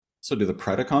So do the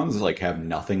Predacons like have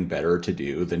nothing better to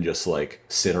do than just like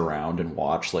sit around and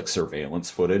watch like surveillance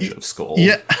footage Y- of Skold?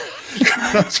 Yeah,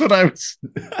 that's what I was.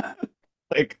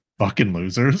 Like, Fucking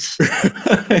losers.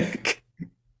 like,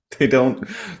 they don't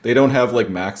they don't have like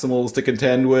Maximals to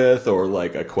contend with or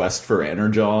like a quest for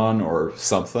Energon or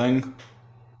something.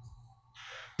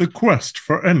 The quest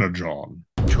for Energon.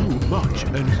 Too much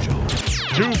energy.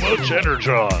 Too much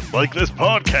energon, like this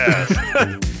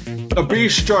podcast. The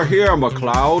beasts are here,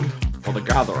 McLeod, for the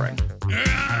gathering.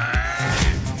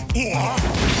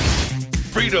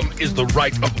 Freedom is the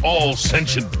right of all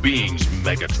sentient beings,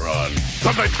 Megatron.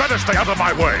 Then they'd better stay out of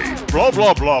my way. Blah,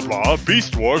 blah, blah, blah.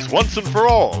 Beast Wars once and for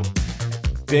all.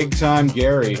 Big time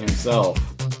Gary himself.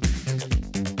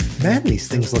 Man, these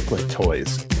things look like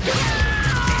toys.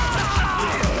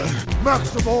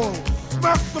 Maximal!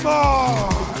 Maximal!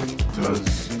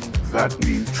 Does that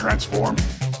mean transform?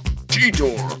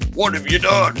 Titor, what have you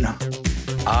done?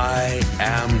 I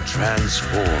am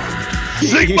transformed.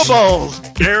 Sigma balls,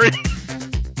 Gary.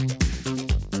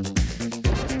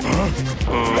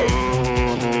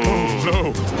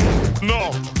 Oh, no.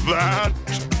 Not that.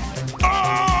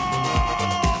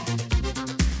 Ah!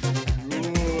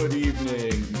 Good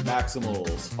evening,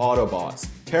 Maximals, Autobots,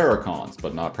 Terracons,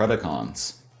 but not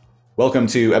Predacons. Welcome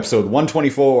to episode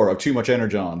 124 of Too Much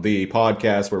Energon, the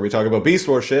podcast where we talk about Beast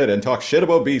Wars shit and talk shit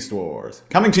about Beast Wars.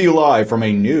 Coming to you live from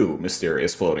a new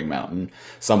mysterious floating mountain,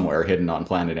 somewhere hidden on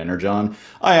planet Energon,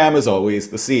 I am, as always,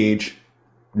 the Siege,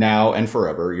 now and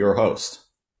forever your host.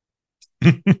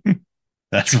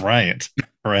 That's right.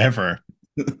 Forever.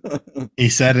 He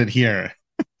said it here.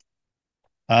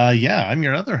 Yeah, I'm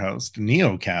your other host,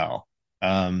 NeoCal.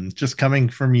 Just coming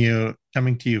to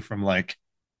you from like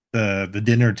the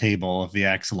dinner table of the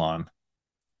Axelon.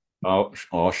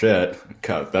 Oh shit.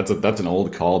 God, that's an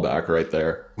old callback right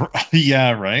there.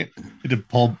 Yeah, right. To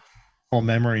pull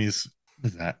memories.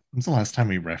 What is that? When's the last time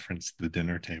we referenced the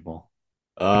dinner table?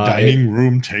 Dining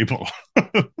room table.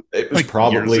 It was like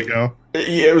probably years ago.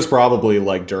 It was probably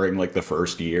like during like the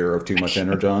first year of Too Much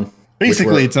Energon.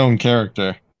 Basically its own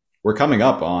character. We're coming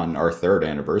up on our third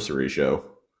anniversary show.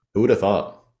 Who would have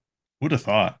thought? Who'd have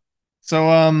thought? So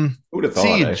Who would have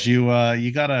thought? Siege,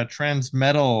 you got a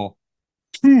Transmetal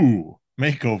 2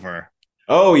 makeover.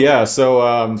 Oh yeah,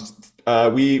 so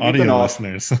we've been Audio off.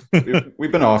 listeners.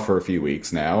 We've been off for a few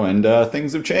weeks now, and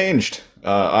things have changed.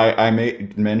 I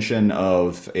made mention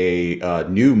of a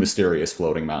new mysterious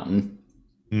floating mountain.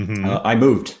 Mhm. I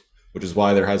moved, which is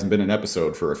why there hasn't been an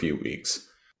episode for a few weeks.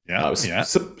 Yeah, It was yeah.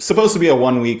 supposed to be a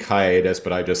 1 week hiatus,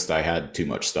 but I had too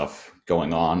much stuff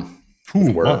going on.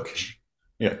 Too work. much.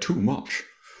 Yeah, too much.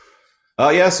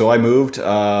 Yeah, so I moved.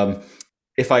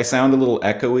 If I sound a little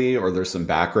echoey or there's some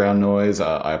background noise,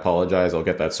 I apologize. I'll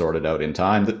get that sorted out in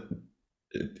time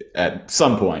at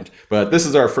some point. But this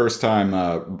is our first time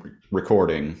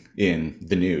recording in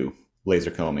the new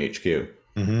Lasercomb HQ.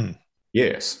 Mhm.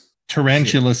 Yes.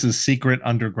 Tarantulas' secret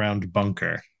underground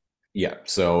bunker. Yeah,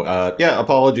 so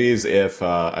apologies if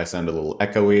I sound a little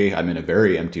echoey. I'm in a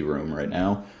very empty room right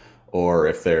now. Or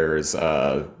if there's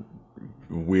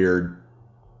weird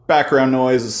background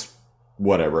noise,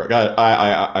 whatever.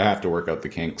 I have to work out the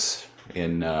kinks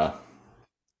in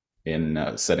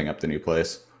setting up the new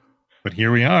place. But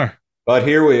here we are. But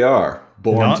here we are,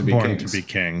 Not to be born kings. to be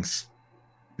kings.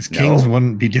 Because No. kings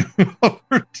wouldn't be doing what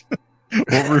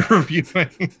we're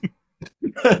reviewing.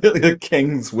 The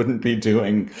kings wouldn't be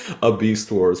doing a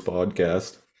Beast Wars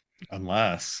podcast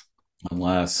Unless.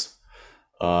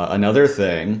 Another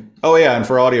thing. Oh yeah, and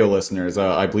for audio listeners,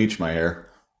 I bleach my hair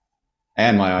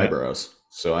and my eyebrows,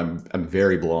 so I'm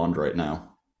very blonde right now,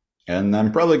 and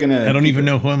I'm probably gonna. I don't even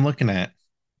know who I'm looking at.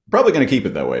 Probably gonna keep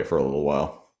it that way for a little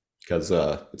while because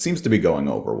it seems to be going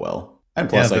over well. And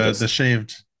plus, Yeah, the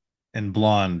shaved and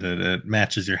blonde, it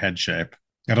matches your head shape.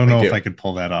 I don't know Thank if you. I could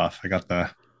pull that off. I got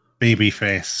the baby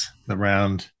face, the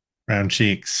round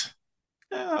cheeks.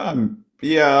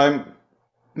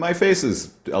 My face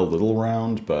is a little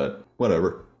round, but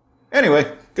whatever. Anyway,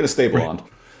 gonna stay blonde.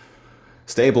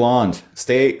 Stay blonde.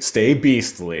 Stay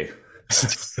beastly.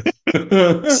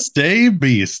 Stay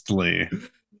beastly.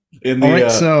 In the All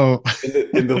right, so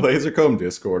in the Lasercomb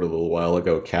Discord a little while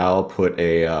ago, Cal put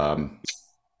a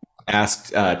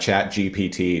asked Chat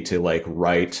GPT to like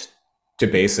write to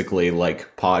basically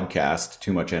like podcast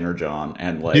Too Much Energon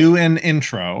and like do an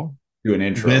intro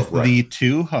with right. the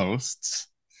two hosts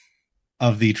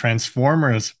of the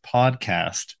Transformers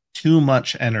podcast, Too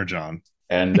Much Energon.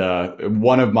 And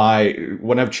one of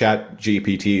Chat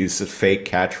GPT's fake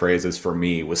catchphrases for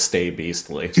me was "Stay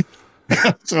beastly."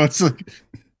 So it's like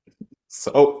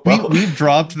So well, we've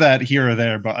dropped that here or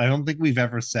there, but I don't think we've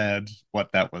ever said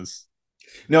what that was.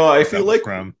 No, I that feel was like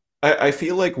from. I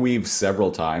feel like we've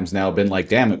several times now been like,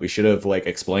 damn it, we should have like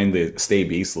explained the Stay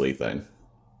Beastly thing.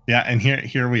 Yeah, and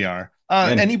here we are.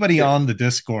 And Anybody on the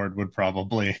Discord would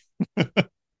probably yeah,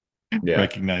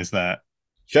 recognize that.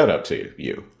 shout out to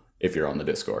you if you're on the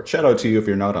Discord. Shout out to you if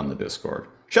you're not on the Discord.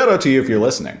 Shout out to you if you're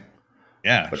listening.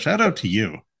 Yeah, But shout out to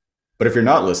you. but if you're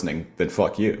not listening, then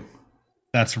fuck you.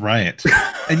 That's right.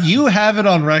 And you have it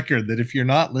on record that if you're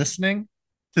not listening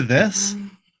to this,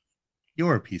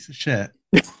 you're a piece of shit.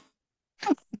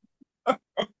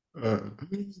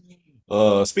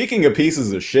 Speaking of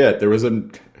pieces of shit, there was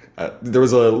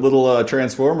a little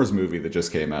Transformers movie that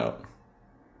just came out.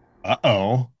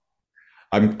 Uh-oh.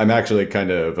 I'm actually kind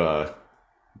of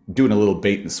doing a little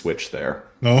bait and switch there.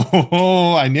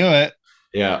 Oh, I knew it.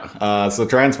 Yeah, so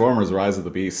Transformers: Rise of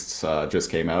the Beasts just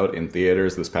came out in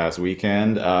theaters this past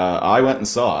weekend. I went and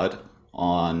saw it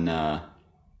on.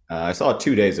 I saw it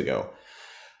 2 days ago.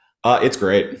 It's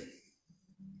great.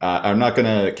 I'm not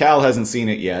gonna. Cal hasn't seen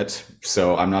it yet,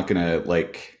 so I'm not gonna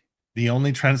like. The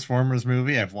only Transformers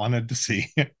movie I've wanted to see.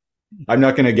 I'm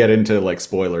not gonna get into like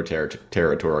spoiler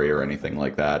territory or anything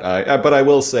like that. But I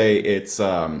will say it's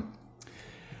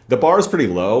the bar is pretty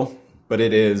low, but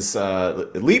it is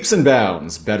leaps and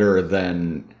bounds better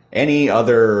than any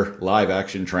other live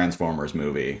action Transformers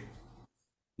movie.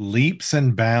 Leaps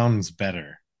and bounds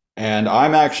better. And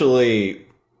I'm actually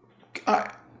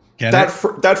Get that it?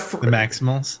 the The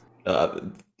Maximals?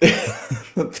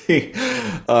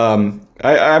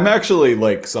 I'm actually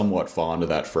like somewhat fond of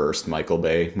that first Michael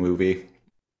Bay movie.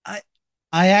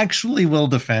 I actually will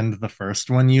defend the first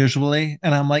one usually,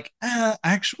 and I'm like,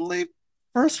 actually,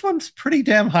 first one's pretty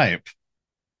damn hype,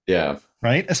 Yeah,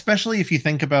 right? Especially if you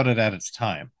think about it at its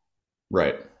time.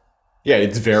 right. Yeah,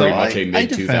 it's very So much a I mid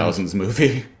defend- 2000s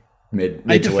movie. I Mid to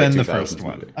late defend the 2000s first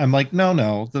one. movie. I'm like,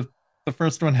 no, the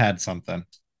first one had something.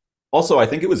 Also, I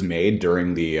think it was made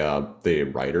during the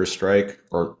writer's strike,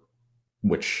 or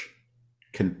which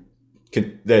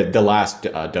the last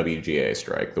WGA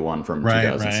strike, the one from Right,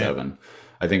 2007.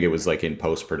 I think it was like in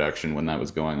post production when that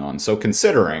was going on. So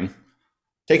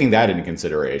taking that into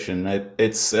consideration,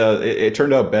 it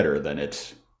turned out better than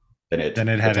it Than it had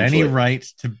any potentially- right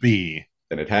to be.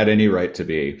 than it had any right to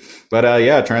be. But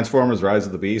yeah, Transformers: Rise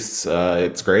of the Beasts,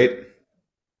 it's great.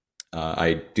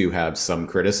 I do have some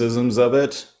criticisms of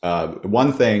it.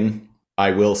 One thing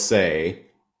I will say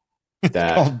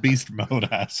that Called Beast Mode,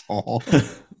 asshole.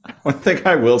 one thing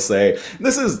I will say,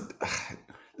 this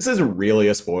isn't really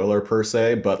a spoiler per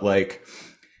se, but like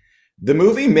the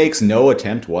movie makes no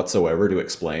attempt whatsoever to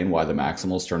explain why the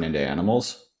Maximals turn into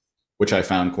animals, which I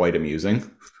found quite amusing.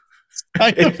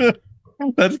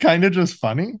 That's kind of just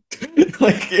funny.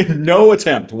 Like no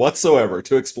attempt whatsoever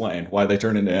to explain why they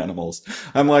turn into animals.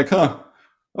 I'm like, huh,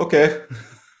 okay.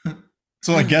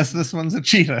 So I guess this one's a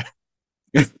cheetah.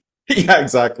 Yeah,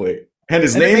 exactly. And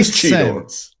his And it name's makes Cheetor.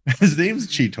 sense. His name's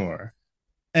Cheetor.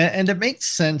 And it makes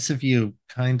sense if you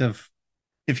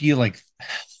like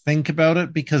think about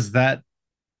it, because that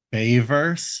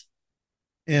Bayverse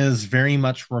is very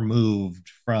much removed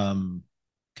from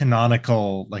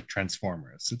canonical like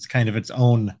Transformers. It's kind of its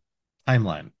own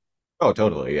timeline. Oh,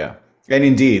 totally, yeah. And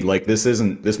indeed, like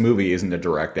this movie isn't a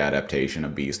direct adaptation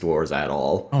of Beast Wars at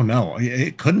all. Oh no,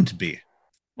 it couldn't be.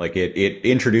 Like it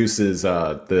introduces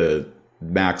the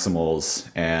Maximals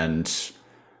and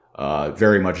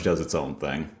very much does its own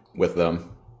thing with them.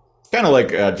 Kind of like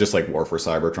just like War for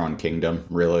Cybertron Kingdom,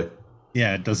 really.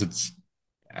 Yeah, it does its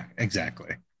yeah,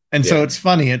 exactly. And so Yeah. it's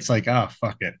funny, it's like, oh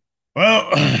fuck it.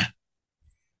 Well,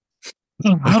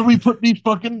 how do we put these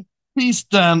fucking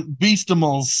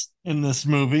beastimals in this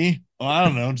movie? Well, I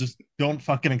don't know, just don't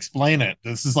fucking explain it.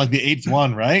 This is like the 8th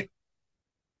one, right?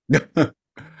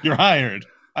 You're hired.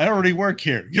 I already work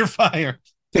here. You're fired.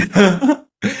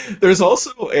 There's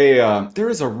also there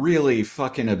is a really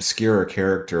fucking obscure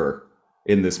character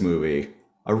in this movie.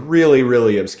 A really,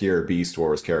 really obscure Beast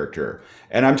Wars character.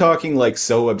 And I'm talking like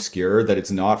so obscure that it's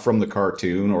not from the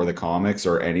cartoon or the comics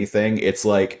or anything. It's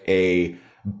like a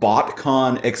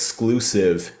BotCon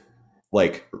exclusive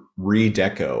like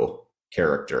redeco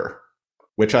character.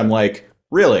 Which I'm like,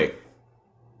 really?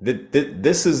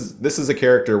 This is a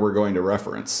character we're going to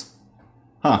reference.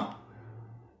 Huh.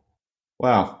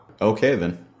 Wow. Okay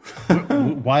then.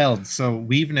 Wild. So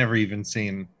we've never even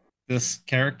seen this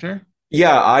character.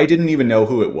 Yeah, I didn't even know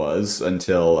who it was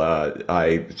until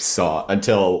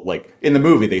like in the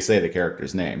movie they say the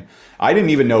character's name. I didn't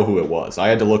even know who it was. I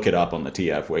had to look it up on the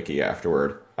TF wiki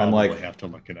afterward. I'm Probably like, have to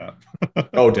look it up.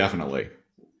 oh, definitely.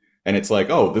 And it's like,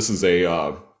 oh,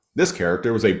 this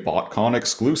character was a BotCon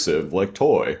exclusive like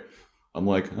toy. I'm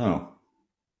like, oh.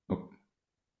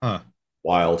 Huh.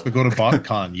 Wild. So go to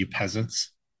BotCon, you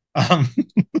peasants. Um,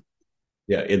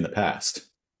 Yeah, in the past.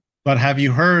 but have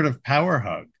you heard of Power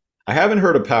Hug? I haven't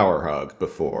heard of Power Hug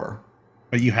before.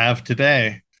 But you have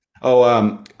today. Oh,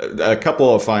 a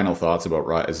couple of final thoughts about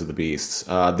Rise of the Beasts.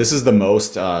 This is the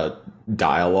most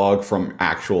dialogue from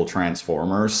actual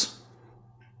Transformers,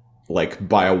 like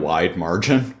by a wide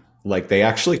margin. Like they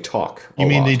actually talk. You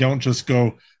mean lot. they don't just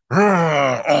go,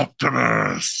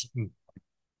 Optimus?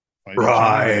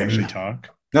 Rhyme. They actually talk.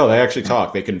 No, they actually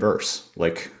talk. They converse.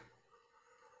 Like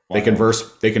they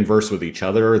converse. They converse with each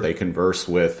other. They converse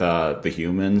with the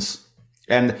humans.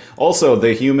 And also,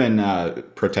 the human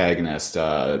protagonist,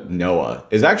 Noah,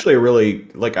 is actually I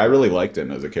really liked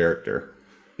him as a character.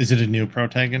 Is it a new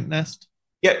protagonist?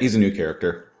 Yeah, he's a new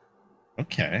character.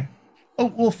 Okay.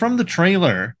 Oh, well, from the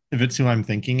trailer, if it's who I'm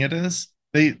thinking it is,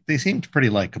 they seemed pretty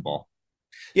likable.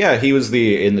 Yeah, he was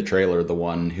in the trailer, the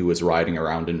one who was riding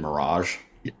around in Mirage.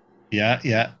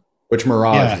 Yeah. Which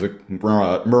Mirage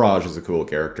is a cool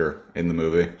character in the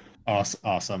movie.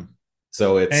 Awesome.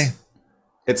 So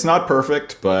it's not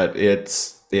perfect, but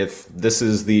if this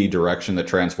is the direction that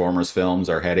Transformers films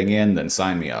are heading in, then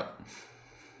sign me up.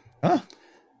 Huh.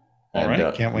 All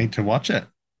right, can't wait to watch it.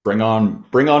 Bring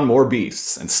on more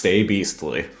beasts and stay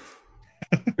beastly.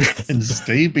 And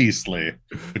stay beastly,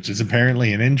 which is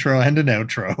apparently an intro and an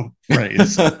outro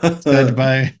phrase said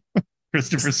by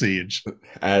Christopher Siege.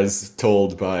 As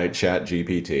told by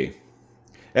ChatGPT.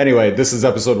 Anyway, this is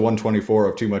episode 124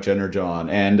 of Too Much Energon,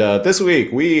 and this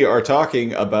week we are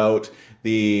talking about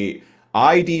the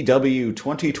IDW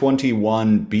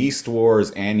 2021 Beast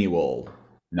Wars Annual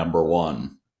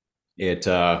 #1. It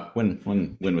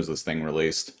when was this thing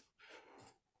released?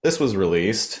 This was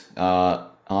released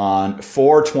on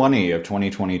 4/20 of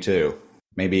 2022.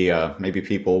 Maybe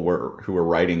people who were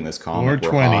writing this comic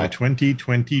 4/20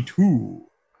 2022.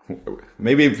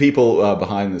 Maybe people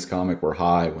behind this comic were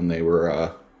high when they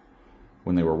were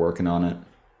working on it.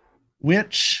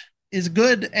 Which is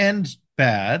good and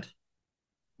bad,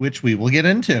 which we will get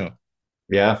into.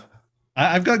 Yeah.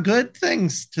 I've got good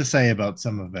things to say about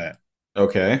some of it.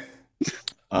 Okay.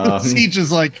 Siege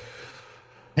is like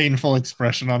painful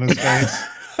expression on his face.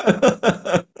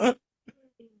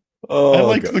 Oh, I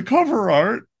liked the cover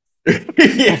art.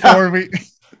 Yeah. Before we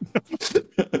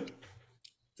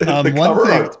the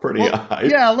cover art's pretty high.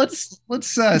 Yeah, let's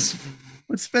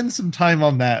spend some time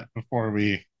on that before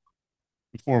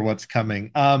what's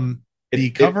coming. The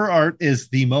cover art is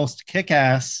the most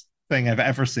kick-ass thing I've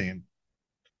ever seen.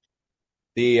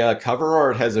 The cover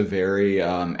art has a very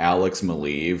Alex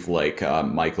Maleev, like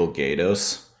Michael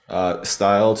Gaydos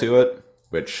style to it,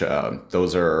 which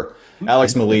those are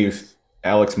Alex Maleev.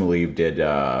 Alex Maleev did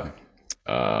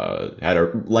had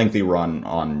a lengthy run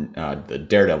on the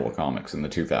Daredevil comics in the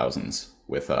 2000s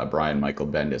with Brian Michael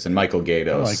Bendis, and Michael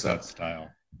Gaydos. I like that style.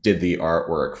 Did the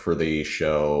artwork for the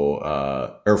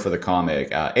show or for the comic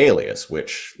Alias,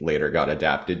 which later got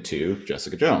adapted to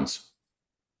Jessica Jones.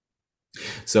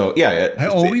 So yeah, I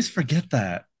always forget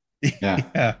that. Yeah.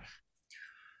 Yeah.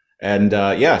 And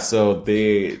so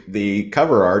the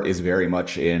cover art is very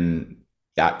much in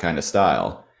that kind of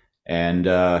style. And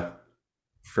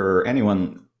for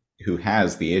anyone who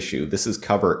has the issue, this is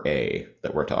cover A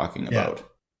that we're talking about.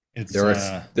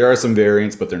 There are some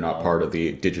variants, but they're not part of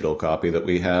the digital copy that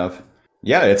we have.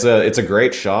 Yeah, it's a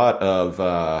great shot of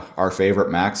our favorite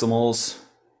Maximals,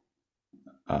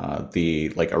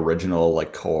 the original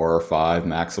Core 5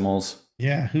 Maximals.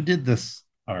 Yeah, who did this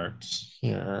art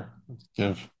here? Let's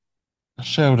give a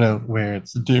shout out where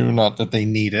it's due. Not that they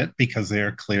need it, because they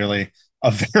are clearly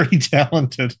a very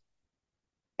talented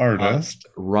artist.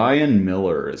 Ryan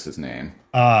Miller is his name.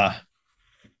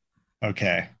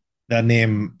 Okay. That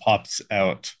name pops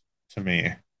out to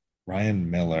me. Ryan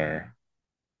Miller.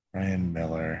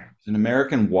 He's an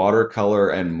American watercolor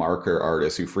and marker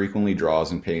artist who frequently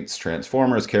draws and paints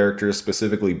Transformers characters,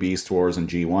 specifically Beast Wars and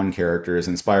G1 characters,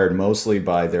 inspired mostly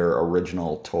by their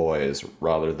original toys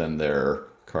rather than their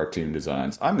cartoon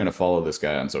designs. I'm going to follow this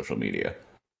guy on social media.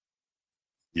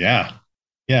 Yeah,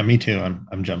 me too.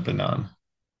 I'm jumping on.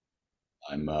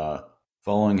 I'm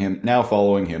following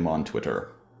him on Twitter.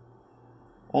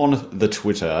 On the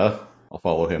Twitter, I'll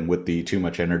follow him with the Too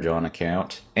Much Energon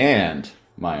account and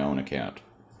my own account.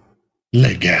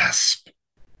 Le gasp.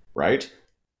 Right?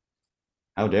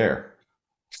 How dare.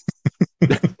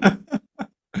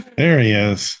 There he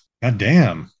is. God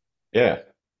damn. Yeah.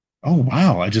 Oh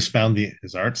wow, I just found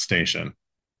his art station.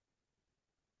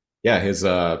 Yeah, his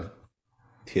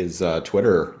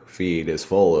Twitter feed is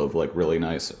full of really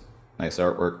nice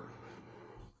artwork.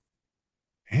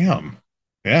 Damn.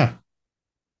 Yeah.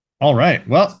 All right.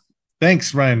 Well,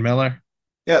 thanks, Ryan Miller.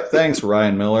 Yeah, thanks,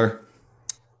 Ryan Miller.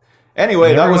 Anyway,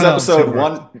 And that was everyone else episode who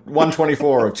worked.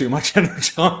 124 of Too Much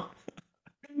Energon.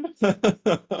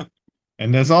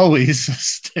 And as always,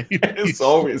 stay As peacefully.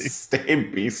 always, stay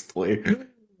beastly.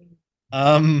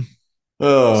 Um,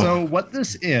 Oh, so what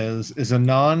this is a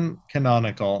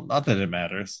non-canonical, not that it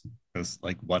matters, because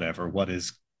like whatever, what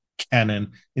is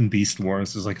canon in Beast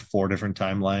Wars? There's like 4 different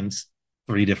timelines,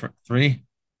 three,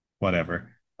 whatever.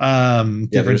 yeah,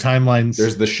 Different timelines.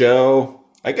 there's the show,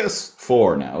 I guess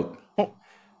 4 now. Oh,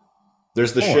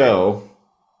 There's the 4. show,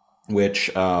 which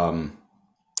Beast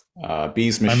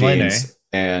Timeline Machines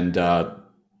and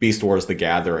Beast Wars the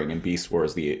Gathering and Beast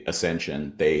Wars the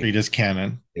Ascension, Treat as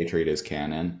canon. they treat as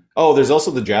canon. Oh, there's also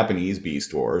the Japanese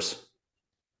Beast Wars,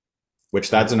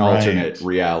 which that's an alternate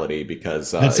reality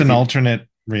because That's an alternate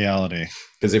reality.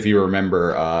 because if you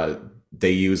remember,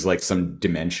 they use like some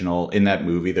dimensional in that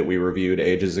movie that we reviewed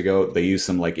ages ago. They use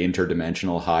some like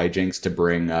interdimensional hijinks to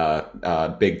bring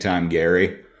Big Time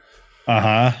Gary.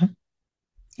 Uh-huh.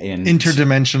 And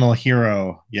Interdimensional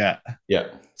hero. Yeah. yeah,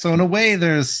 So in a way,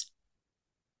 there's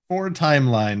 4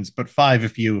 timelines, but 5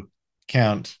 if you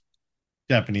count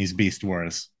Japanese Beast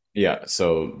Wars. yeah.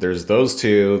 So there's those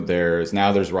 2. There's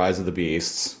Rise of the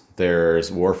Beasts.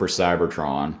 There's War for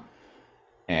Cybertron,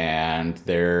 and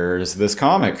there's this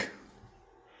comic.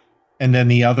 And then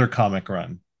the other comic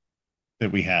run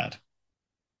that we had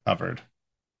covered.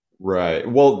 Right.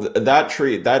 Well,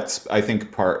 that's I think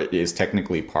is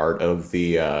technically part of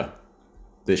the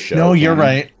this show. No, you're canon.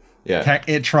 right. Yeah.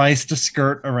 It tries to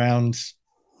skirt around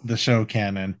the show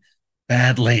canon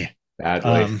badly.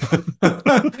 Badly.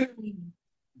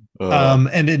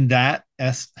 And in that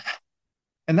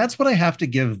and that's what I have to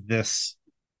give this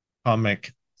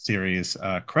comic series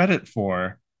credit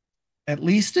for. At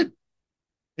least it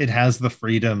has the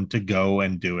freedom to go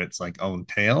and do its like own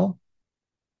tale.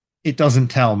 It doesn't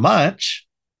tell much,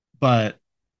 but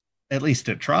at least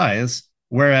it tries.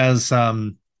 Whereas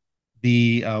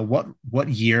the what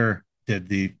year did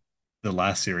the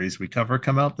last series we cover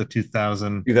come out? The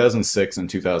 2006 and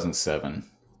 2007.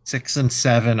 6 and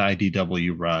 7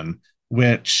 IDW run,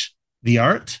 which the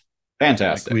art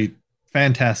Fantastic.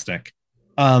 Fantastic.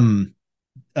 The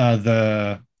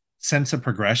sense of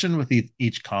progression with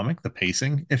each comic, the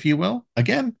pacing, if you will,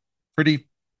 again, pretty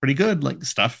good. Like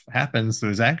stuff happens,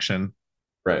 there's action.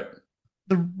 Right.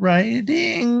 The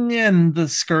writing and the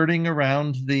skirting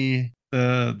around the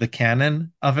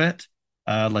canon of it,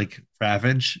 like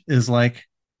Ravage is like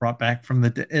brought back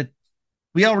from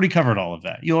we already covered all of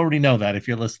that. You already know that if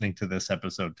you're listening to this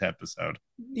episode to episode.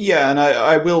 Yeah, and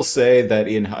I will say that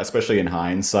especially in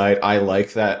hindsight, I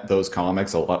like those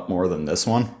comics a lot more than this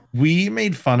one. We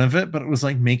made fun of it, but it was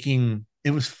like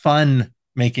it was fun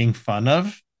making fun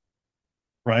of,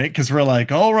 right? Because we're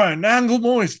like, all right, Nangle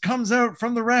Moist comes out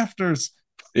from the rafters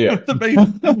with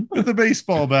the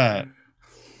baseball bat.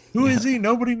 Who is he?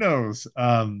 Nobody knows.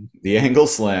 The Angle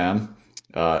Slam,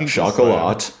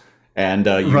 Chocolat, and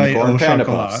Unicorn Panda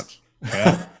Puffs.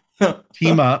 Yeah.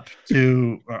 Team up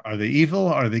are they evil?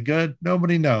 Are they good?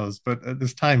 Nobody knows, but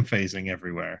there's time phasing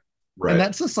everywhere. Right. And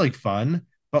that's just like fun.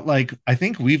 But like, I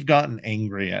think we've gotten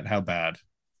angry at how bad.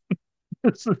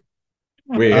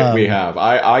 we have.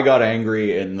 I got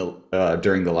angry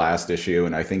during the last issue,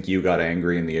 and I think you got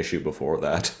angry in the issue before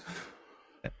that.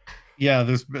 Yeah,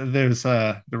 there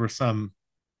were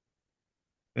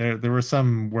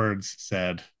some words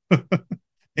said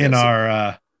in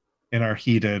our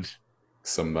heated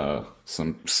some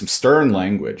stern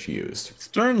language used.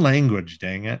 Stern language,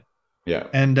 dang it. Yeah.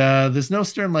 And there's no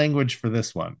stern language for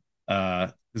this one.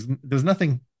 There's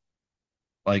nothing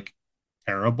like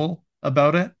terrible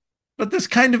about it, but there's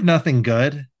kind of nothing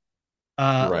good.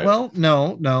 Right. Well,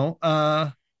 no.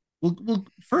 We'll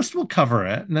first cover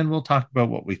it, and then we'll talk about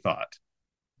what we thought.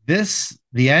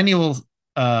 The annual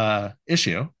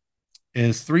issue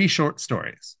is 3 short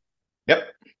stories. Yep.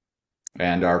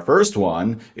 And our first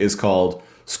one is called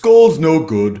Skold's No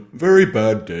Good, Very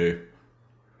Bad Day.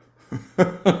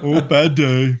 Oh, bad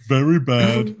day, very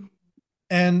bad.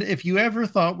 And if you ever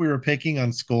thought we were picking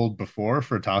on Skold before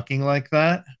for talking like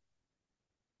that,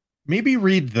 maybe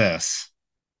read this,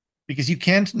 because you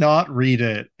can't not read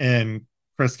it in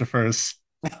Christopher's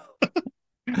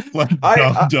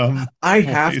I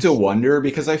have to wonder,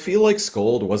 because I feel like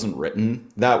Skold wasn't written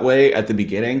that way at the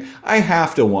beginning. I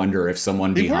have to wonder if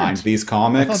someone behind these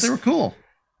comics, I thought they were cool.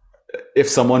 If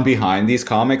someone behind these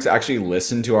comics actually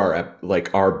listened to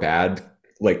our bad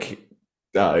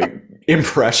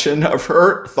impression of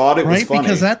her, thought it was funny.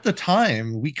 Because at the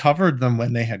time we covered them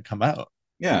when they had come out.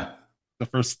 Yeah, the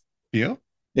first few.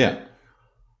 Yeah.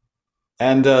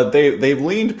 And they've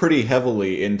leaned pretty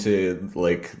heavily into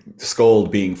like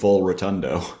Skold being full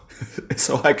Rotundo.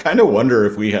 So I kind of wonder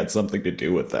if we had something to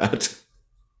do with that.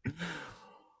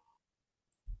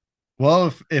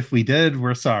 Well, if we did,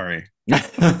 we're sorry.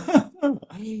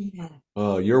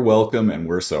 Oh, you're welcome, and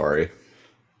we're sorry.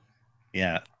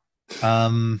 Yeah.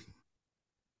 Um.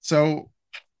 So,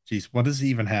 geez, what is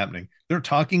even happening? They're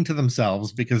talking to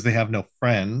themselves because they have no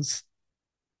friends,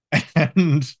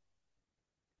 and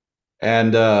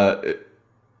And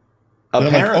they're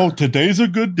like, "Oh, apparent, today's a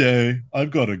good day.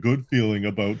 I've got a good feeling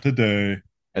about today."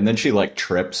 and then she like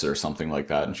trips or something like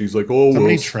that, and she's like, "Oh,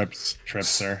 Somebody well,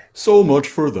 trips her. so much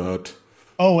for that."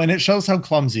 Oh, and it shows how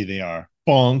clumsy they are.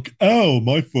 Bonk. Ow,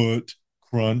 my foot.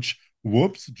 Crunch.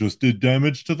 Whoops, just did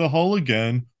damage to the hull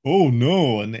again. Oh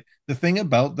no. And the thing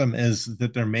about them is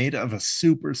that they're made of a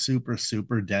super, super,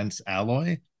 super dense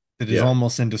alloy that is Yeah,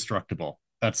 almost indestructible.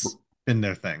 That's been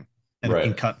their thing. And it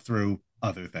can right. cut through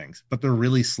other things. But they're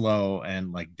really slow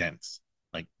and like dense,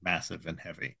 like massive and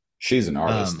heavy. She's an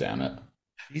artist, Um, damn it.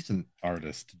 he's an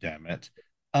artist, damn it.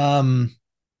 Um,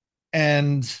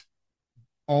 and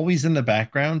always in the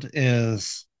background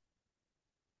is,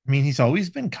 I mean, he's always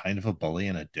been kind of a bully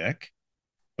and a dick,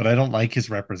 but I don't like his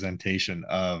representation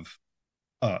of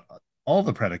uh, all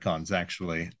the Predacons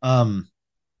actually.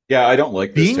 Yeah, I don't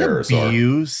like this Being pterosaur.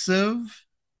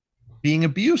 being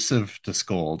abusive to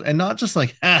Skold, and not just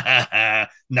like, ha ha ha,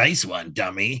 nice one,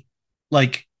 dummy.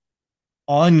 Like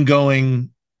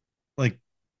ongoing, like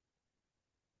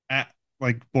at,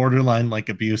 like borderline like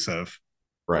abusive,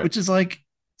 Right. which is like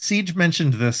Siege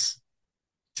mentioned this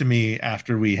to me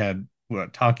after we had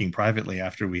talking privately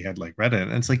after we had like read it,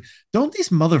 and it's like, don't these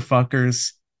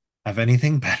motherfuckers have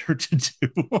anything better to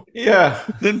do Yeah.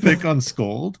 than pick on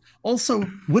Skold? Also,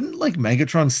 wouldn't like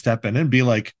Megatron step in and be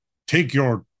like, take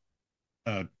your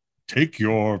uh take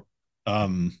your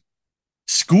um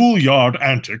schoolyard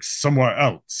antics somewhere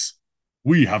else,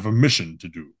 we have a mission to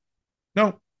do?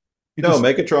 No, he No, just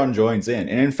Megatron joins in.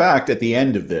 And in fact, at the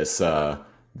end of this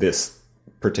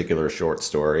particular short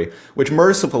story, which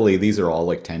mercifully these are all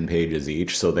like 10 pages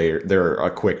each, so they're a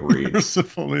quick read.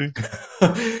 mercifully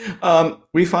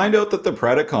We find out that the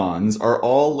Predacons are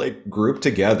all like grouped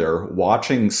together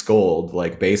watching Skold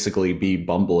like basically be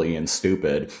bumbly and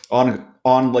stupid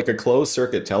on like a closed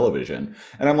circuit television.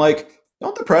 And I'm like,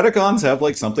 don't the Predacons have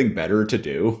like something better to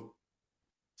do?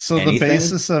 so the Anything?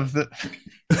 basis of the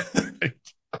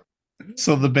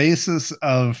so the basis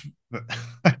of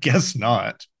I guess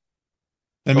not.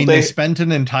 I Well, mean, they they spent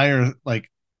an entire like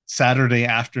Saturday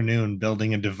afternoon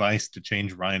building a device to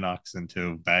change Rhinox into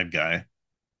a bad guy.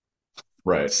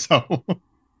 right. So,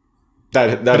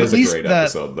 That but at is a least great that,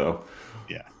 episode though.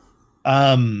 yeah.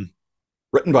 Um,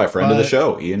 Written by a friend of the but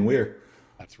show, Ian Weir.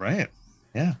 that's right.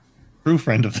 Yeah. True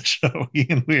friend of the show,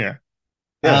 Ian Weir.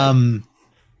 Yeah, Um,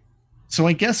 so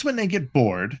I guess when they get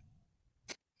bored,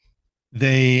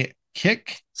 they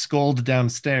kick Skold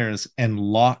downstairs and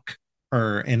lock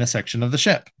her in a section of the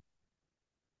ship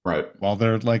right. while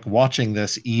they're like watching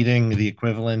this, eating the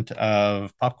equivalent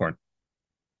of popcorn,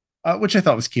 which I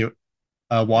thought was cute.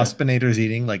 Yeah. Waspinator's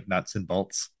eating like nuts and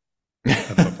bolts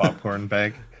out of a popcorn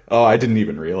bag. Oh, I didn't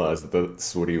even realize that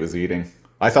that's what he was eating.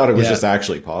 I thought it was Yeah, just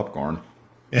actually popcorn.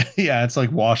 yeah, it's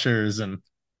like washers and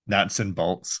nuts and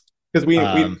bolts. Because we, we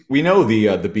Um, we know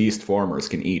the beast formers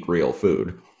can eat real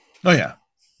food. oh yeah,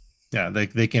 yeah,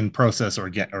 they can process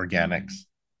organics.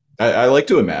 I like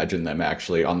to imagine them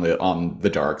actually on the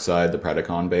dark side, the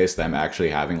Predacon base, them actually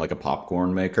having like a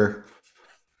popcorn maker.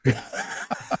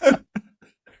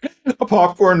 A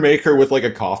popcorn maker with like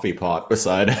a coffee pot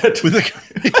beside it. With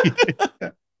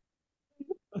a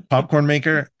popcorn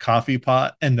maker, coffee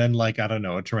pot, and then like, I don't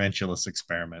know, a tarantulas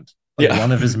experiment, like Yeah.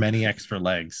 one of his many extra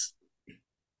legs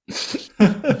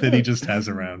that he just has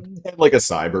around. Like a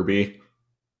cyber bee.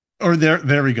 Or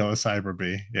there we go, a cyber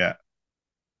bee. Yeah.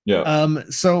 Yeah.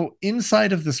 So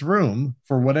inside of this room,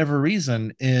 for whatever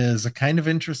reason, is a kind of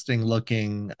interesting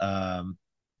looking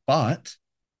bot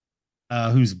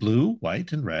who's blue,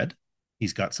 white, and red.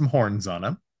 He's got some horns on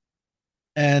him.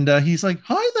 And he's like,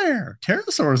 "Hi there,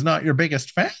 Pterosaur is not your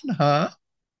biggest fan, huh?"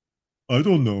 I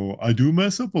don't know. I do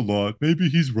mess up a lot. Maybe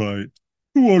he's right.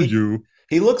 Who are you?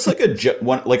 He looks like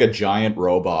like a giant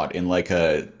robot in like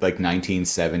a like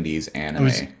 1970s I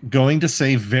was anime. going to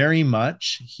say very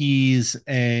much. He's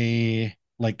a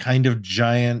like kind of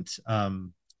giant.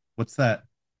 What's that?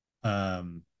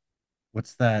 Um,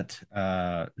 what's that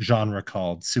genre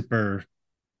called? Super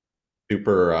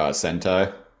Super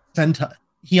Sentai. Sentai.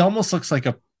 He almost looks like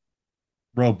a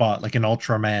robot, like an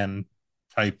Ultraman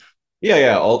type Yeah,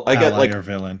 yeah. I get ally like or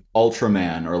villain.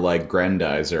 Ultraman or like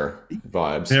Grandizer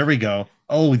vibes. There we go.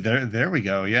 Oh, there we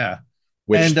go. Yeah.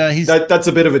 Which And he's that's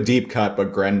a bit of a deep cut,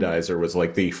 but Grendizer was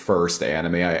like the first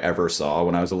anime I ever saw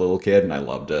when I was a little kid, and I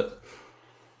loved it.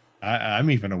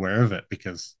 I'm even aware of it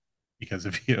because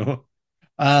of you.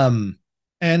 Um,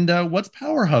 and what's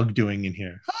Power Hug doing in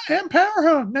here? Hi, I'm Power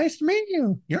Hug. Nice to meet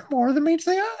you. You're more than meets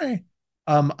the eye.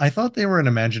 I thought they were an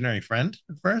imaginary friend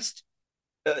at first.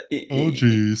 Oh,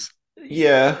 geez.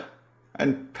 Yeah,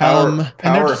 and And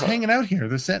they're just hanging out here.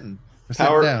 They're sitting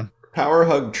down. Power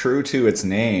Hug, true to its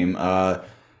name.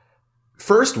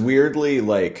 First, weirdly,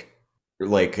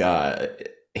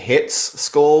 hits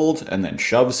Skold, and then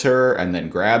shoves her, and then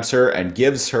grabs her, and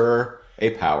gives her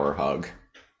a power hug.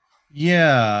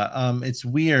 Yeah, it's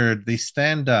weird. They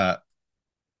stand up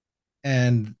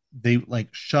and they like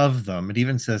shove them. It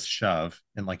even says shove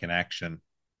in like an action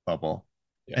bubble.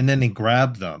 Yeah. And then they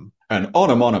grab them. An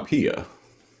onomatopoeia.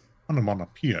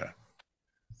 Onomatopoeia.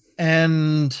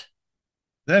 And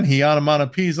then he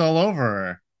onomatopoeias all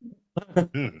over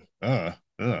her.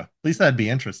 At least that'd be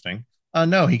interesting.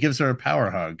 No, he gives her a power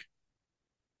hug.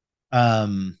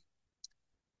 And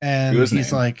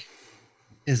he's like,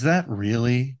 is that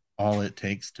really all it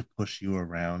takes to push you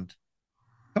around?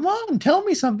 Come on, tell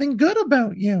me something good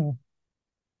about you.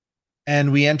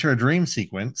 And we enter a dream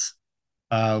sequence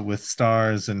with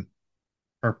stars and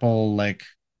purple like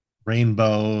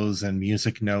rainbows and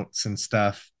music notes and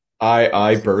stuff.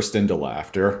 I burst into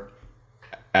laughter.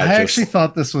 I actually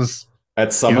thought this was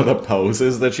at some of the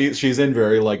poses that she's in,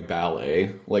 very like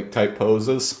ballet like type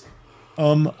poses.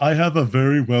 I have a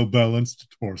very well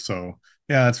balanced torso.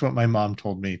 Yeah, that's what my mom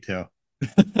told me too.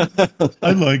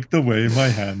 I like the way my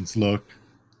hands look.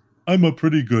 I'm a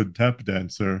pretty good tap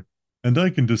dancer, and I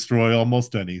can destroy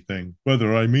almost anything,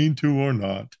 whether I mean to or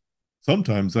not.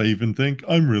 Sometimes I even think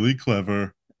I'm really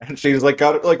clever. And she's like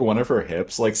got like one of her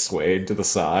hips like swayed to the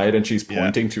side, and she's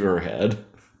pointing to her head.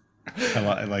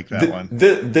 I like that one.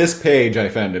 This page I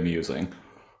found amusing.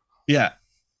 Yeah.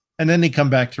 And then they come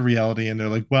back to reality and they're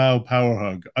like, wow, power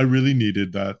hug. I really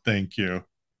needed that. Thank you.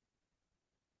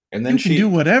 And then you can do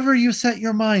whatever you set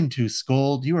your mind to,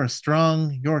 Skold. You are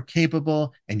strong, you're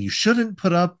capable, and you shouldn't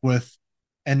put up with.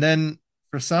 And then,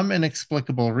 for some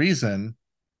inexplicable reason,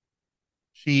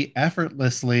 she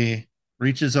effortlessly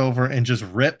reaches over and just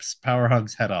rips Power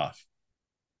Hug's head off.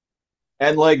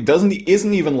 And like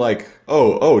isn't even like,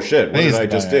 oh shit, what did I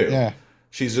just do? Yeah.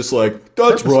 She's just like,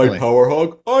 that's right, Power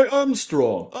Hug. I am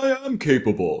strong. I am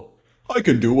capable. I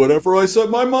can do whatever I set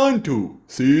my mind to.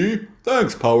 See?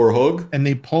 Thanks, Power Hug. And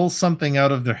they pull something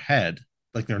out of their head,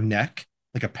 like their neck,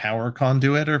 like a power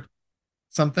conduit or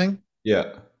something.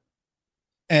 Yeah.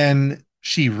 And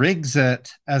she rigs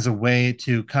it as a way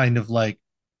to kind of like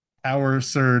power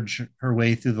surge her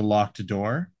way through the locked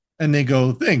door. And they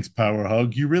go, thanks, Power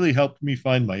Hug. You really helped me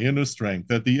find my inner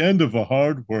strength at the end of a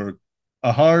hard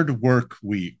work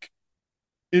week.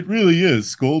 It really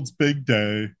is Skold's big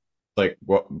day. Like,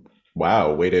 what?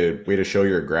 Wow, way to show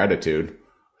your gratitude.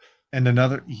 And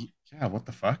another, yeah, what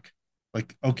the fuck?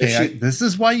 Like, okay, this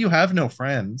is why you have no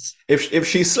friends. If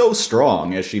she's so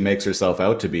strong as she makes herself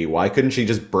out to be, why couldn't she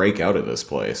just break out of this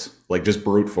place? Like, just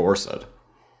brute force it.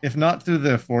 If not through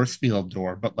the force field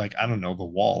door, but like, I don't know, the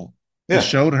wall. Yeah. It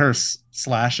showed her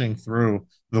slashing through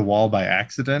the wall by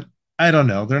accident. I don't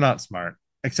know. They're not smart,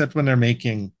 except when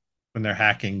they're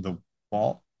hacking the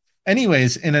wall.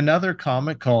 Anyways, in another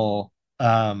comical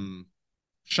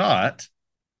shot,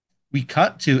 we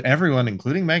cut to everyone,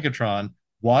 including Megatron,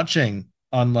 watching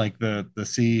on like the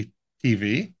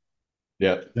CTV,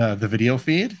 the video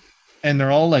feed, and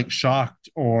they're all like shocked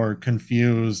or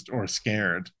confused or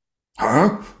scared.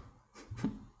 Huh?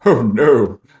 Oh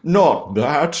no, not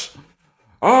that.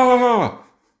 Ah.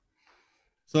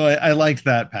 So I liked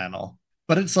that panel,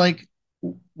 but it's like,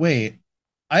 wait,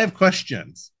 I have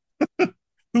questions.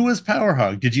 Who was Power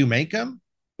Hug? Did you make him?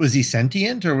 Was he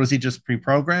sentient or was he just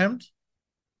pre-programmed?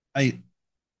 Did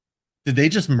they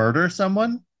just murder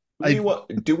someone?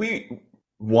 Do we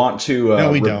want to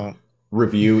no, we don't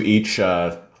review each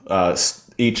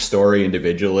story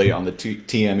individually on the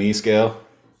TME scale?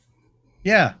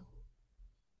 Yeah,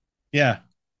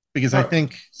 because I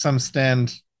think some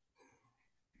stand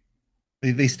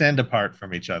they stand apart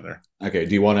from each other. Okay,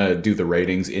 do you want to do the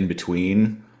ratings in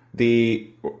between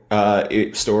the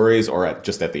stories or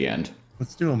just at the end?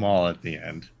 Let's do them all at the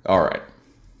end. All right.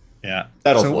 Yeah,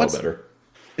 that'll flow better.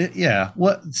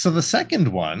 So the second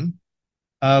one,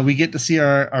 we get to see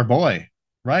our boy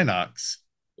Rhinox.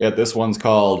 Yeah, this one's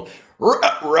called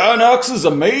Rhinox's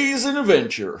Amazing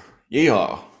Adventure.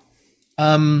 Yeah.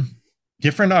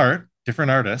 Different art, different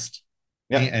artist,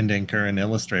 and inker and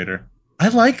illustrator. I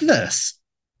like this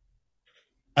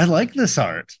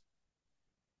art.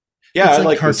 Yeah, it's I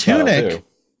like like this style cartoonic, too.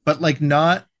 but like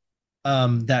not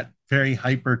that very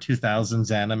hyper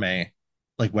 2000s anime,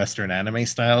 like Western anime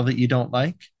style that you don't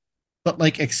like, but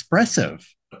like expressive.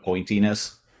 The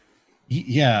pointiness.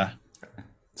 Yeah,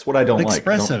 It's what I but don't like.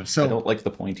 expressive. I So don't like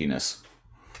the pointiness.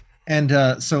 and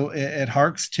so it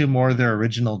harks to more of their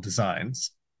original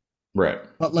designs, Right.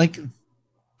 but like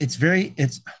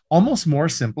it's almost more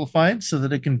simplified so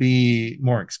that it can be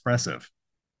more expressive,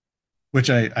 which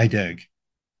I dig.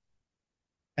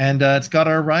 And it's got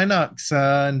our Rhinox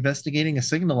investigating a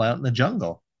signal out in the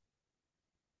jungle.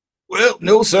 Well,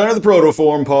 no sign of the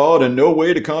protoform pod and no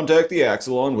way to contact the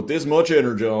Axelon with this much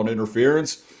energon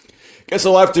interference. Guess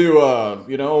I'll have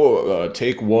to,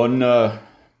 take one,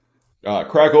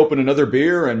 crack open another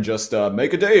beer and just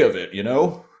make a day of it, you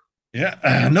know?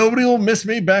 Yeah, nobody will miss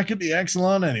me back at the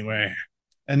Axelon anyway.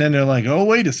 And then they're like, oh,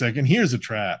 wait a second, here's a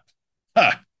trap.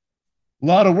 Ha! A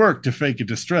lot of work to fake a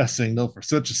distress signal for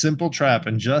such a simple trap.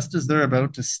 And just as they're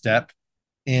about to step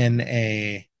in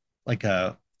like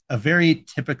a very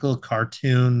typical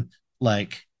cartoon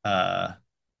like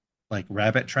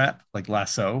rabbit trap, like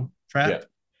lasso trap,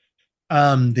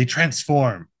 they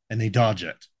transform and they dodge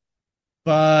it.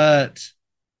 But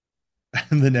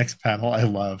the next panel I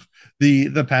love.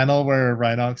 The panel where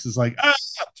Rhinox is like, ah!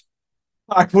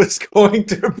 I was going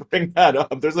to bring that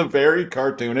up. There's a very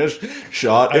cartoonish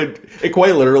shot. It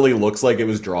quite literally looks like it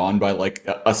was drawn by like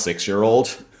a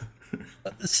 6-year-old.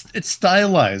 It's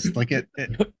stylized. Like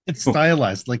it's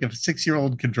stylized. Like if a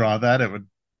 6-year-old could draw that,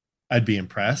 I'd be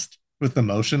impressed with the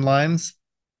motion lines.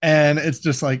 And it's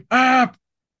just like, ah,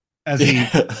 as he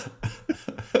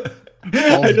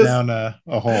falls down a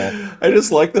hole. I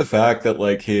just like the fact that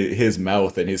like his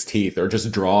mouth and his teeth are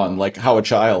just drawn like how a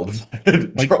child.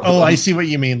 Like, oh, I see what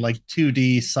you mean. Like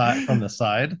 2D side from the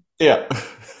side. Yeah.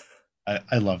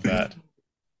 I love that.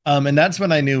 And that's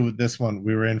when I knew this one,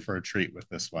 we were in for a treat with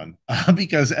this one.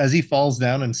 Because as he falls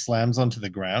down and slams onto the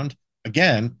ground,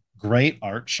 again, great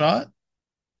art shot.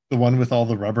 The one with all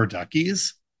the rubber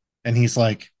duckies. And he's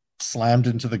like slammed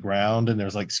into the ground and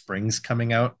there's like springs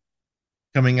coming out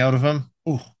of him.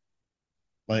 Oh,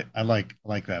 I like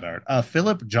that art.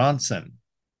 Philip Johnson.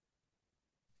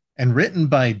 And written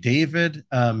by David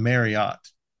Marriott.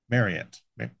 Mariotte?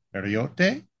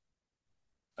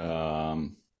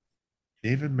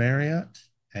 David Marriott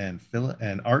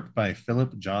and art by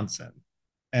Philip Johnson.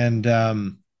 And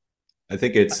I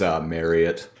think it's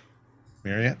Marriott.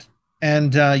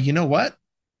 And you know what?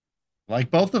 Like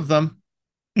both of them.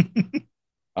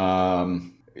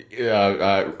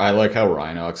 Yeah, I like how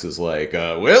Rhinox is like,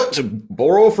 well, to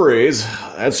borrow a phrase,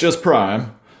 that's just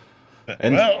prime.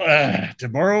 And to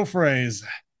borrow a phrase,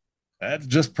 that's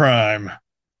just prime.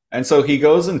 And so he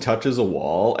goes and touches a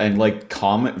wall and like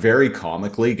very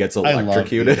comically gets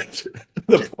electrocuted to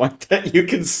the point that you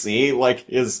can see like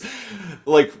his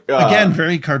like again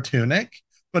very cartoonic,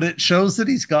 but it shows that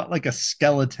he's got like a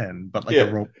skeleton, but like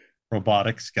a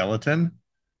robotic skeleton.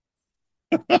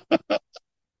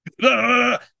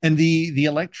 And the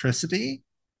electricity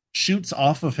shoots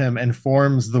off of him and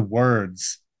forms the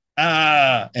words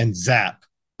and zap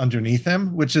underneath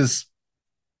him, which is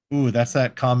that's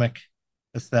that comic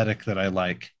aesthetic that I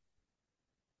like.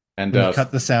 And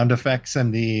cut the sound effects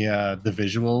and the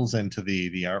visuals into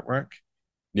the artwork.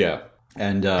 Yeah.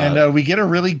 And we get a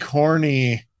really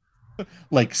corny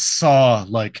like saw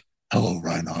like, hello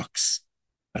Rhinox,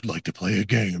 I'd like to play a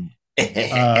game.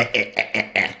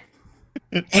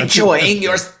 Enjoying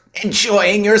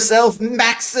yourself,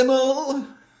 Maximal.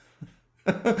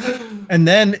 And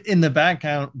then in the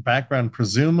background,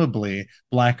 presumably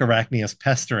Black Arachne is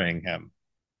pestering him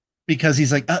because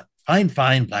he's like,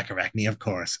 fine, Black Arachne, of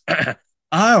course.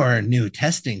 Our new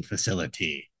testing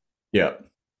facility. Yeah.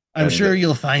 I'm sure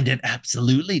you'll find it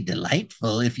absolutely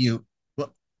delightful if you...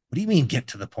 What do you mean, get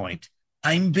to the point?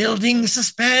 I'm building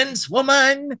suspense,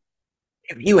 woman!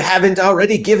 If you haven't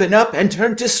already given up and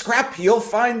turned to scrap, you'll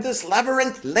find this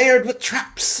labyrinth layered with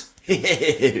traps.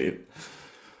 And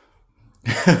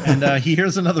he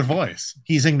hears another voice.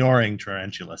 He's ignoring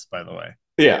Tarantulas, by the way.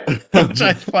 Yeah. Which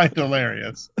I find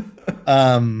hilarious.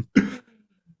 And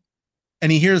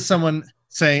he hears someone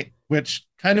say, which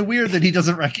kind of weird that he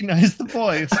doesn't recognize the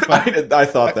voice. But I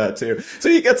thought that too. So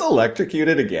he gets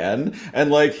electrocuted again,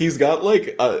 and like he's got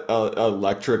like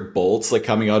electric bolts like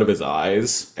coming out of his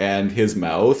eyes and his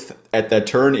mouth that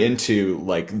turn into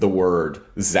like the word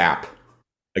zap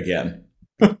again.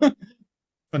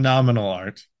 Phenomenal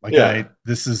art. Like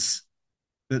this is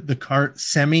the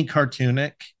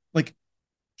semi-cartoonic, like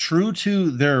true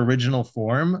to their original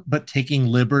form, but taking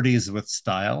liberties with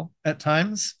style at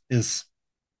times is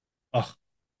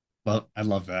well, I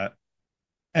love that.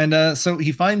 And so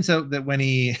he finds out that when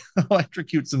he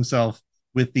electrocutes himself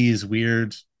with these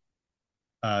weird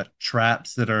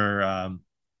traps that are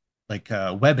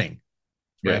webbing.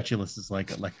 Yeah. Tarantulas is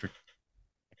like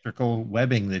electrical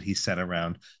webbing that he set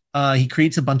around. He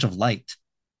creates a bunch of light.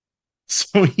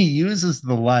 So he uses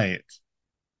the light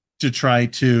to try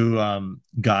to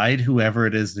guide whoever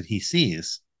it is that he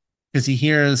sees. Because he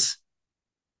hears,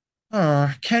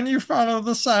 "Oh, can you follow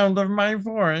the sound of my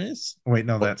voice?" Wait,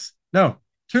 no,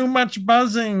 too much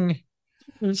buzzing.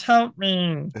 Please help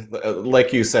me.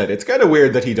 Like you said, it's kind of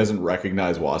weird that he doesn't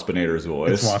recognize Waspinator's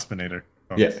voice. It's Waspinator.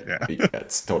 Yeah,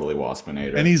 it's totally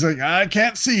Waspinator. And he's like, "I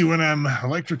can't see when I'm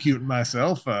electrocuting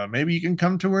myself. Maybe you can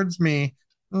come towards me."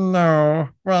 No,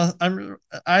 well,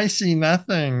 I see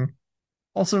nothing.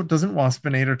 Also, doesn't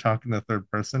Waspinator talk in the third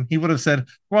person? He would have said,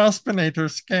 "Waspinator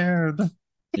scared."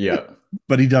 Yeah.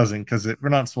 But he doesn't, because we're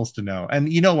not supposed to know.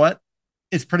 And you know what?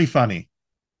 It's pretty funny.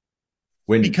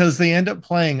 Because they end up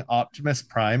playing Optimus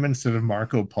Prime instead of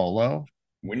Marco Polo.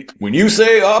 When I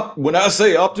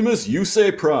say Optimus, you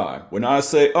say Prime. When I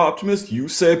say Optimus, you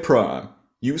say Prime.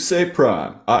 You say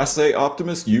Prime. I say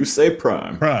Optimus, you say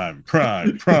Prime. Prime.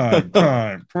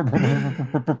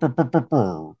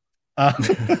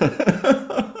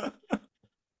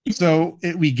 So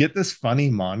we get this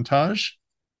funny montage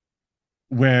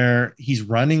where he's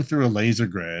running through a laser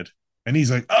grid and he's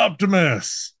like,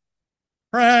 "Optimus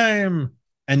Prime."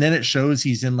 And then it shows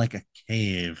he's in like a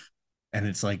cave and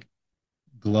it's like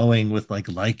glowing with like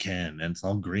lichen and it's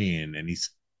all green and he's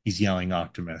yelling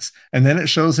Optimus. And then it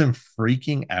shows him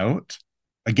freaking out.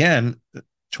 Again,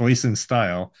 choice and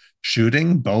style,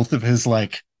 shooting both of his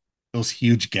like those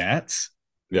huge gats.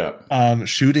 Yeah.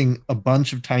 Shooting a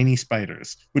bunch of tiny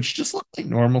spiders, which just look like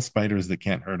normal spiders that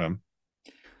can't hurt him.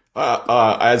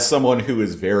 As someone who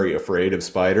is very afraid of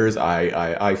spiders,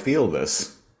 I feel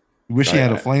this. Wish he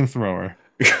had a flamethrower.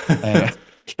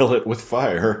 Kill it with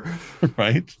fire.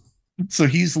 Right? So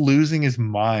he's losing his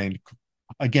mind.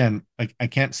 Again, I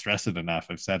can't stress it enough.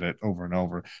 I've said it over and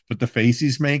over. But the face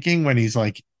he's making when he's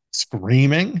like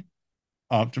screaming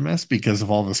Optimus because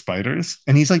of all the spiders.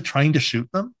 And he's like trying to shoot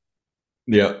them.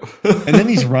 Yeah. And then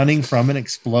he's running from an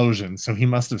explosion. So he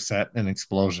must have set an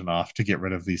explosion off to get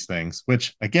rid of these things.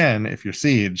 Which, again, if you're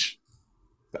Siege,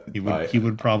 he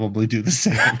would probably do the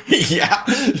same. Yeah.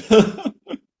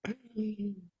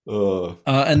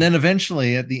 And then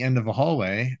eventually at the end of a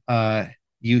hallway,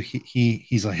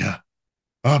 he's like,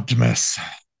 "Optimus,"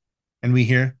 and we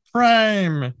hear,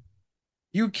 "Prime,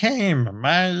 you came,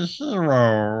 my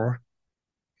hero.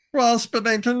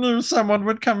 Waspinator knew someone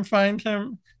would come find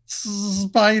him.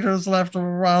 Spiders left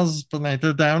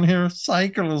Waspinator down here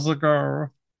cycles ago."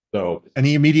 So, and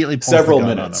he immediately pulls several the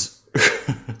gun minutes. On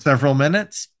him. Several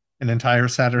minutes, an entire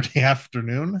Saturday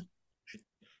afternoon.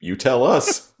 You tell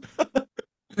us.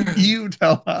 You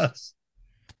tell us.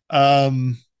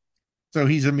 So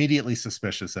he's immediately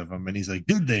suspicious of him, and he's like,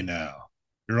 "Did they now?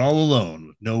 You're all alone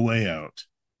with no way out."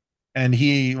 And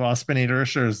Waspinator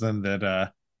assures them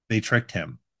that they tricked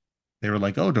him. They were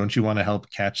like, "Oh, don't you want to help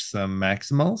catch some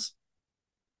Maximals?"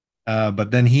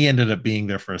 But then he ended up being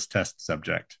their first test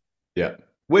subject. Yeah.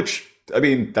 Which, I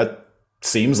mean, that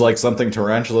seems like something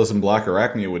Tarantulas and Black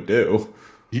Arachnia would do.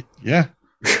 Yeah.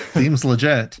 Seems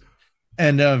legit.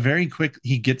 And very quick,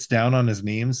 he gets down on his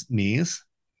knees,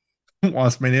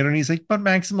 Waspinator, and he's like, "But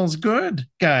Maximal's good,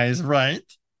 guys, right?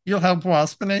 You'll help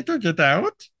Waspinator get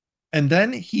out?" And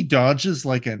then he dodges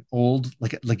like an old,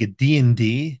 like a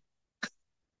D&D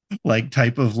like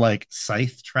type of like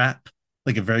scythe trap,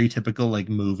 like a very typical like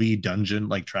movie dungeon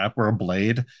like trap where a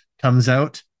blade comes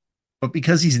out. But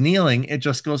because he's kneeling, it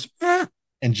just goes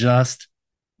and just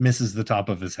misses the top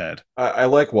of his head. I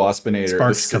like Waspinator.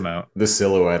 Sparks come out. The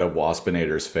silhouette of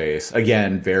Waspinator's face.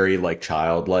 Again, very like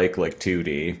childlike, like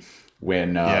 2D.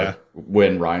 When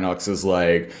Rhinox is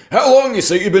like, "How long you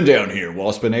say you've been down here,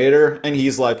 Waspinator?" And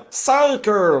he's like,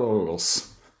 "Cycles.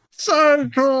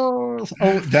 Cycles."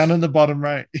 Oh, down in the bottom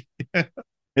right.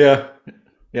 Yeah.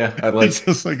 I like it's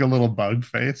just like a little bug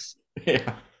face.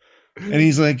 Yeah. And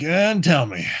he's like, "And tell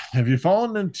me, have you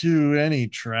fallen into any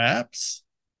traps?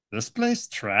 This place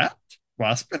trapped?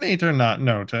 Waspinator not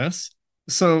notice."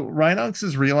 So Rhinox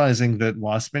is realizing that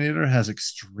Waspinator has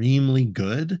extremely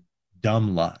good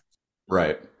dumb luck.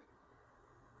 Right.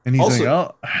 And he's like,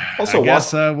 "Oh, I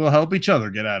guess we'll help each other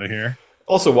get out of here."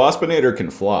 Also, Waspinator can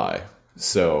fly,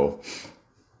 so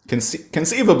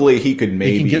conceivably he could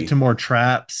maybe... He can get to more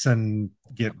traps and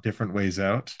get different ways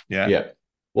out. Yeah.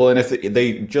 Well, and if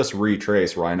they just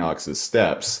retrace Rhinox's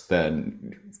steps,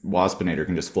 then Waspinator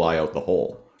can just fly out the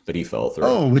hole that he fell through.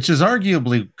 Oh, which is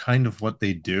arguably kind of what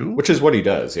they do. Which is what he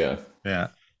does, yeah. Yeah.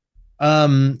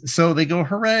 So they go,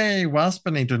 hooray,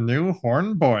 Waspinator knew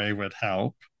Horn Boy would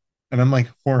help. And I'm like,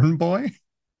 Horn Boy?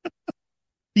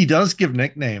 He does give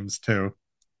nicknames to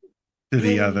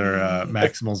the other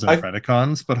Maximals and I,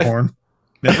 Predacons, but Horn,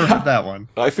 never heard that one.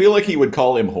 I feel like he would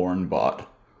call him Hornbot,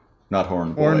 not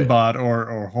Horn Boy. Hornbot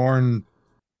or Horn,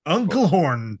 Uncle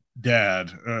Horn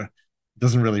Dad.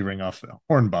 Doesn't really ring off the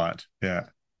Hornbot. Yeah.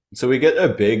 So we get a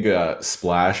big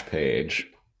splash page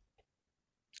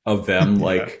of them,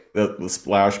 like the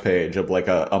splash page of like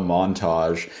a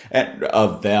montage and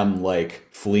of them like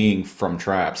fleeing from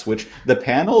traps, which the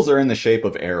panels are in the shape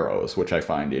of arrows, which I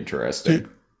find interesting.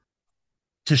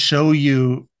 To show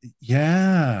you,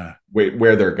 yeah,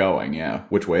 where they're going, yeah,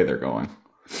 which way they're going,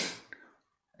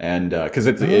 and because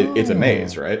it's a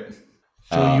maze, right?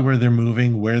 Show you where they're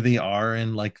moving, where they are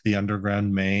in like the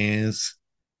underground maze.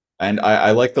 And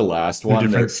I like the last one,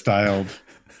 different styled.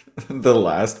 The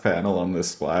last panel on this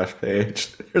splash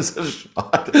page, there's a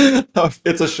shot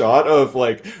it's a shot of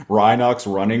like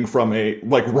Rhinox running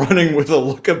with a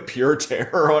look of pure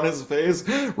terror on his face,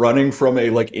 running from a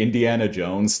like Indiana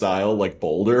Jones style like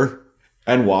boulder,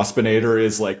 and Waspinator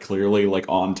is like clearly like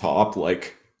on top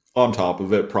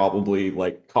of it, probably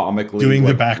like comically doing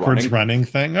like, the backwards running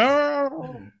thing.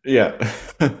 Oh! Yeah.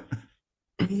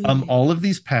 All of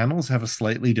these panels have a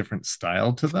slightly different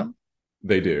style to them.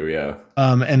 They do, yeah.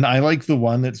 And I like the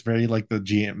one that's very like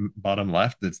the bottom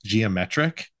left. That's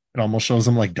geometric. It almost shows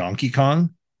him like Donkey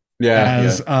Kong. Yeah.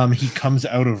 As he comes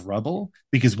out of rubble,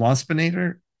 because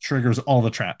Waspinator triggers all the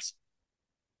traps.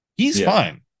 He's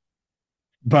fine,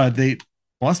 but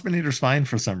Waspinator's fine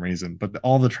for some reason. But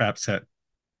all the traps hit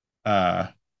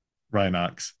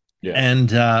Rhinox. Yeah.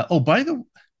 And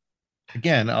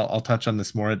again, I'll touch on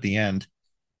this more at the end.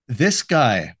 This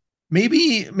guy.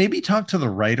 Maybe talk to the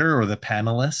writer or the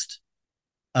panelist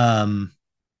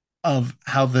of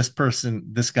how this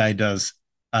guy does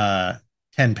 10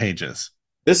 pages.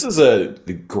 This is a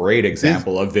great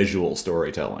example of visual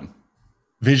storytelling.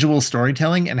 Visual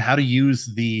storytelling and how to use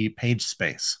the page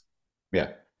space.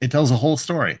 Yeah. It tells a whole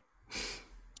story.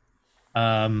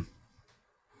 Much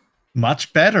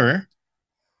better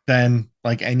than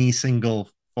like any single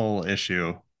full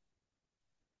issue.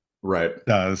 Right.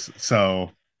 Does.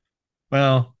 So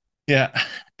well, yeah.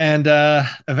 And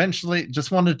eventually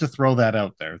just wanted to throw that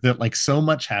out there that like so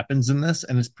much happens in this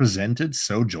and it's presented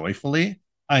so joyfully.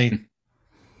 I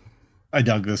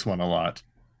dug this one a lot.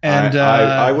 And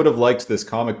I would have liked this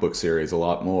comic book series a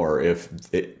lot more if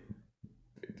these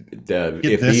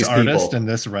artist and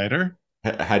this writer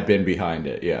had been behind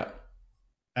it. Yeah.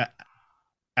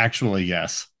 Actually,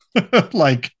 yes.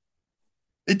 Like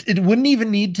it wouldn't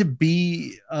even need to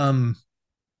be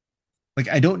like,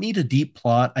 I don't need a deep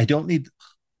plot. I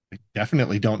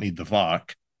definitely don't need the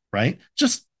VOC, right?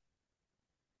 Just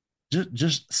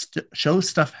show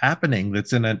stuff happening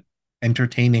that's in an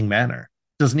entertaining manner.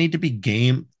 Doesn't need to be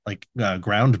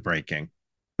groundbreaking.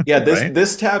 Yeah, right?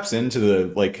 this taps into the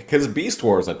because Beast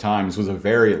Wars at times was a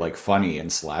very like funny and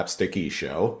slapsticky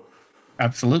show.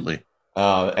 Absolutely.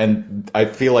 And I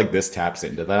feel like this taps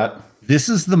into that. This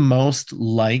is the most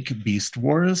like Beast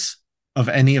Wars of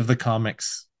any of the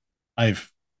comics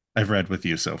I've read with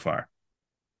you so far.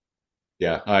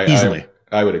 Yeah, easily.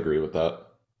 I would agree with that.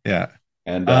 Yeah.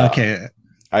 And okay.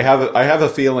 I have a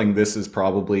feeling this is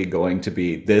probably going to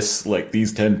be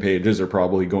these 10 pages are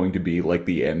probably going to be like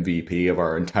the MVP of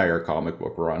our entire comic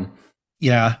book run.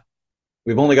 Yeah.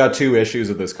 We've only got 2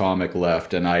 issues of this comic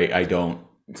left, and I don't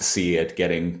see it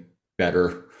getting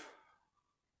better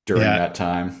during that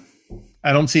time.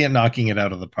 I don't see it knocking it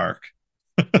out of the park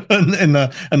in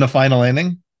the final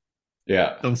inning.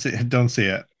 Yeah, don't see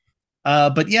it.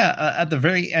 But yeah, at the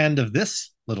very end of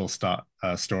this little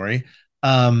story,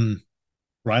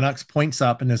 Rhinox points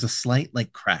up and there's a slight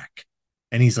like crack,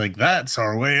 and he's like, "That's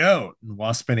our way out." And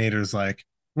Waspinator's like,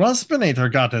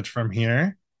 "Waspinator got it from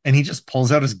here," and he just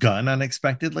pulls out his gun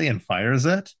unexpectedly and fires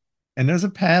it. And there's a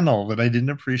panel that I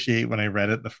didn't appreciate when I read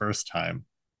it the first time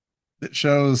that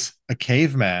shows a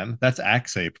caveman. That's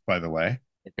Axape, by the way.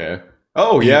 Okay.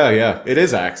 Oh yeah, it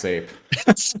is Axape.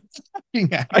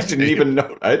 Axape. I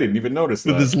didn't even notice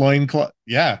that. With his loincloth.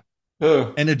 Yeah.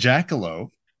 Ugh. And a jackalope.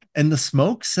 And the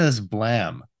smoke says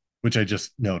Blam, which I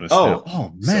just noticed.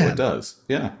 Oh man. So it does.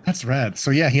 Yeah. That's rad.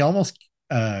 So yeah, he almost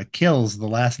kills the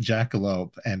last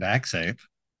jackalope and Axape,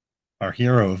 our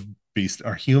human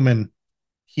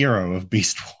hero of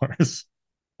Beast Wars.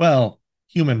 Well,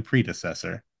 human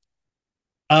predecessor.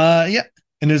 Yeah.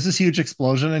 And there's this huge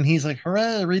explosion, and he's like,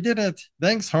 "Hooray, we did it.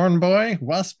 Thanks, Horn Boy.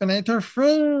 Waspinator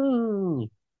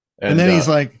free." And then he's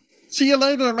like, "See you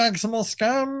later, Maximal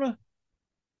Scum."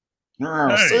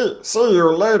 Hey. See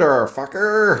you later,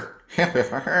 fucker.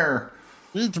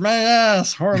 Beat my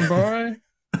ass, horn boy.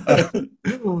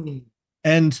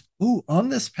 And on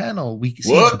this panel, we see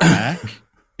the What? back.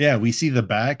 Yeah, we see the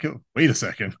back. Wait a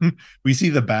second. We see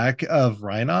the back of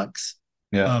Rhinox.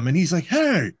 Yeah. And he's like,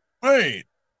 hey, wait.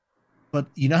 But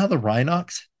you know how the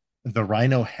Rhinox, the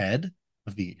rhino head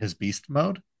of his beast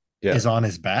mode Yeah. is on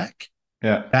his back?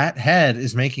 Yeah. That head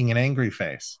is making an angry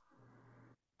face.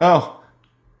 Oh.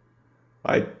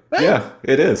 Yeah,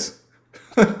 it is.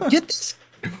 Get this,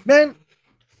 man,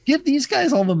 give these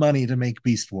guys all the money to make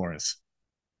Beast Wars.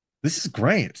 This is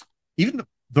great. Even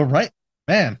the right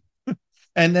man.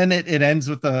 And then it ends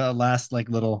with the last like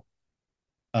little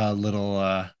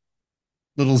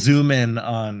zoom in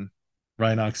on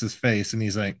Rhinox's face, and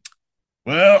he's like,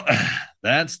 well,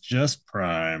 that's just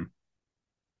Prime.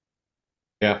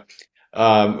 Yeah.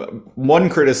 One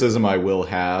criticism I will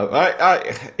have,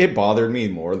 it bothered me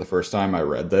more the first time I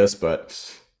read this,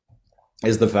 but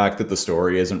is the fact that the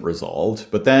story isn't resolved.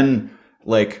 But then,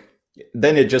 like,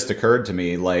 then it just occurred to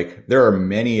me, like, there are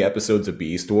many episodes of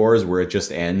Beast Wars where it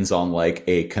just ends on like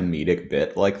a comedic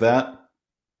bit like that.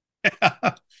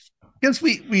 Because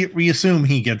we assume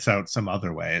he gets out some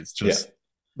other way. It's just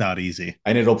not easy.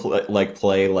 And it'll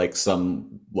play like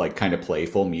some like kind of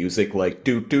playful music, like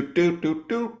do do do do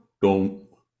do don't,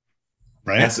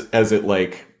 right? As it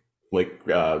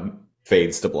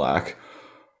fades to black.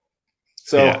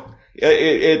 So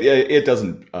it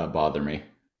doesn't bother me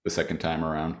the second time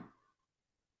around.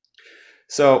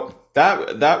 So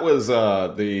that was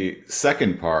the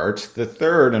second part. The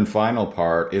third and final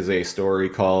part is a story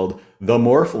called The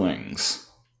Morphlings,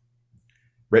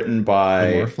 written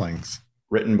by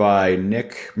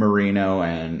Nick Marino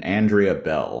and Andrea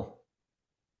Bell.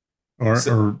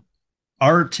 Or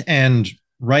art and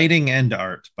writing and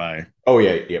art by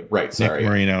right. Sorry, Nick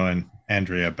Marino and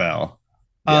Andrea Bell.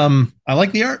 Yeah. I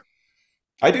like the art.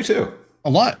 I do too. A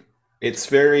lot. It's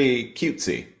very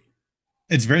cutesy.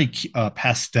 It's very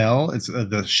pastel. It's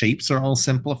the shapes are all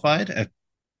simplified.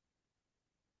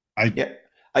 I'd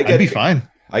be fine.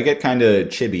 I get kind of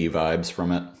chibi vibes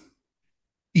from it.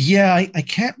 Yeah, I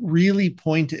can't really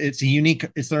point.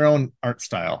 It's their own art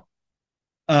style.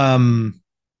 And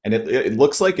it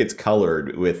looks like it's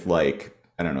colored with like,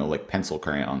 I don't know, like pencil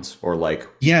crayons or like.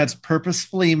 Yeah, it's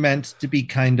purposefully meant to be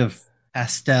kind of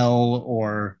pastel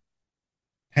or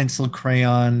pencil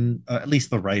crayon, at least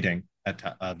the writing at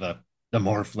the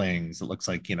Morphlings. It looks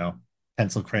like,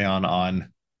 pencil crayon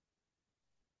on.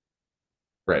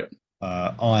 Right.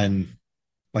 On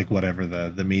like whatever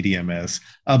the medium is.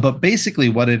 But basically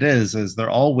what it is they're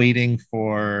all waiting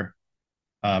for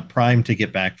Prime to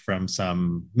get back from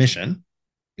some mission.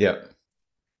 Yeah.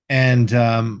 And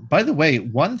by the way,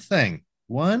 one thing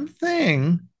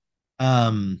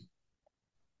that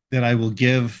I will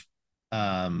give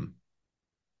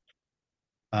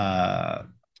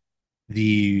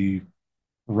the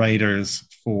writers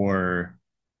for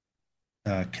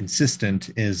consistent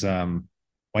is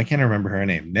why can't I remember her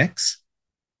name? Nyx?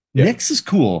 Yeah. Nyx is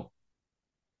cool.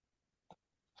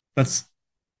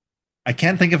 I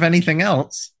can't think of anything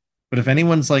else. But if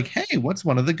anyone's like, hey, what's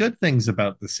one of the good things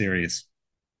about the series?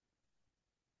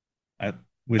 I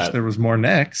wish there was more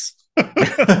Nyx.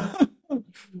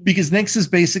 Because Nyx is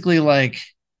basically like,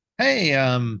 hey,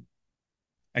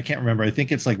 I can't remember. I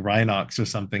think it's like Rhinox or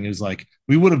something who's like,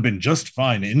 we would have been just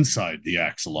fine inside the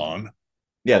Axelon.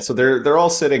 Yeah, so they're all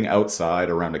sitting outside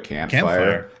around a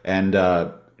campfire. And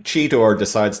Cheetor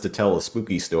decides to tell a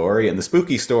spooky story, and the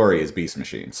spooky story is Beast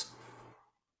Machines.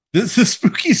 The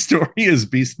spooky story is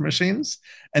Beast Machines.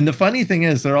 And the funny thing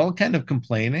is, they're all kind of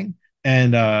complaining,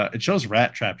 and it shows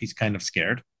Rat Trap. He's kind of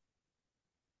scared.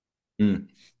 Mm.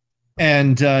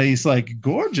 And he's like,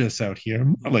 gorgeous out here,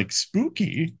 more like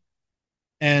spooky.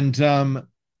 And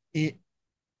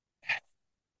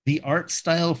the art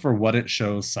style for what it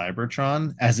shows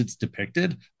Cybertron as it's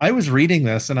depicted, I was reading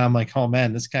this and I'm like, oh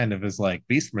man, this kind of is like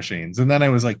Beast Machines. And then I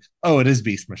was like, oh, it is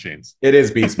Beast Machines. It is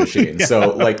Beast Machines. Yeah.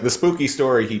 So like the spooky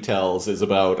story he tells is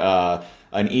about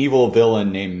an evil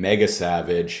villain named Mega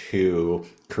Savage who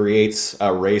creates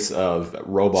a race of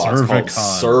robots called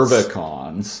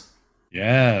Cervicons.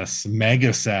 Yes,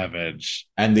 Mega Savage.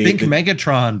 And think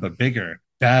Megatron, but bigger,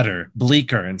 badder,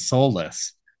 bleaker, and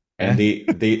soulless. And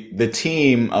the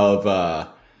team of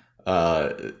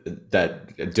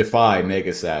that defy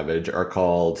Mega Savage are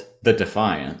called the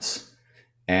Defiance,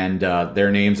 and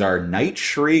their names are Night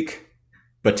Shriek,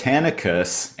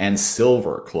 Botanicus, and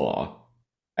Silverclaw.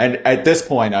 And at this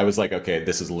point, I was like, okay,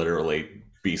 this is literally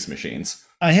Beast Machines.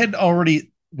 I had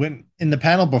already when in the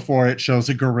panel before it shows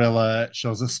a gorilla, it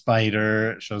shows a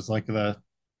spider, it shows like the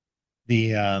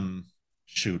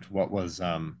shoot, what was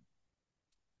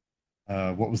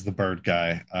What was the bird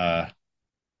guy?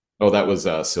 Oh, that was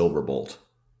Silverbolt.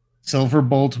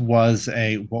 Silverbolt was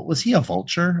a what was he? A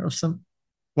vulture of some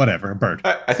whatever, a bird.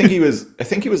 I think he was. I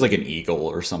think he was like an eagle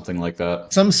or something like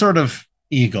that. Some sort of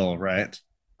eagle, right?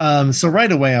 So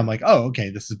right away I'm like, oh, okay,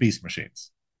 this is Beast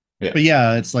Machines. Yeah. But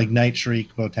yeah, it's like Night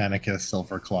Shriek, Botanicus,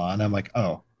 Silverclaw, and I'm like,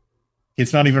 oh,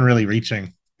 it's not even really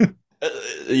reaching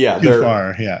Yeah, too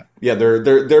far. Yeah, yeah,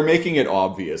 they're making it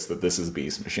obvious that this is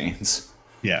Beast Machines.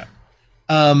 yeah.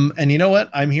 And you know what?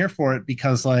 I'm here for it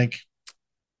because like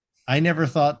I never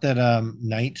thought that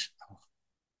Night,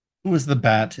 who was the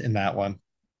bat in that one?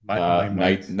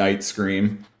 Night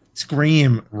Scream.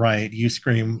 Scream, right? You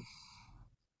scream,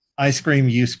 I scream,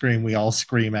 you scream, we all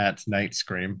scream at Night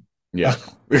Scream. Yeah.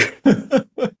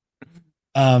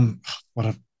 um, what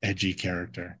a edgy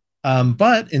character.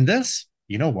 But in this,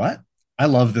 you know what? I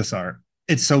love this art.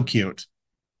 It's so cute.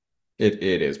 It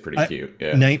is pretty cute.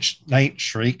 Yeah. Night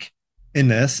Shriek in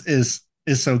this is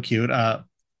so cute.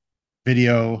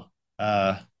 Video.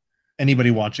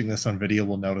 Anybody watching this on video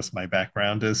will notice my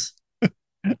background is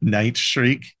Night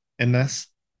Shriek in this.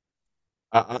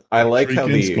 I like how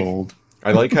the Skold.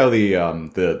 I like how the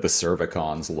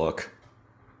Cervicons look.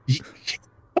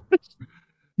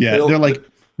 Yeah, they're like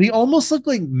they almost look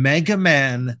like Mega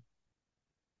Man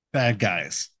bad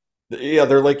guys. Yeah,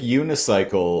 they're like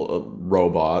unicycle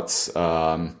robots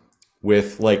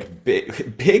with like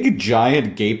big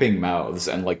giant gaping mouths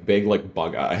and like big like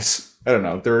bug eyes. I don't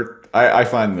know. I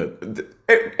find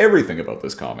that everything about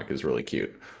this comic is really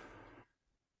cute.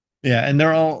 Yeah, and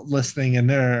they're all listening and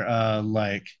they're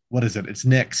like, what is it? It's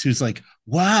Nyx who's like,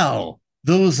 wow,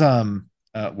 those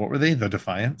what were they? The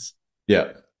Defiants?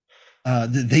 Yeah.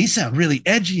 They sound really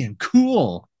edgy and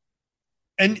cool.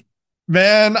 And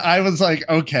man, I was like,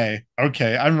 okay,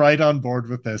 I'm right on board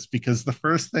with this because the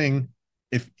first thing,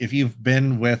 if you've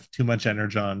been with Too Much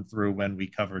Energon through when we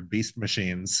covered Beast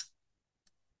Machines,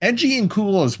 edgy and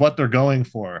cool is what they're going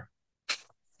for,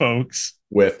 folks.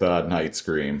 With Night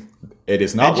Scream, it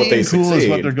is not edgy what they and cool succeed. Is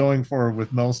what they're going for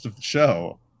with most of the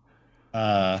show.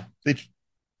 They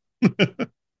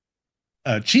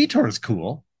Cheetor's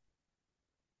cool.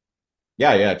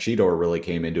 Yeah, Cheetor really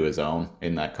came into his own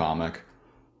in that comic.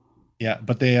 Yeah,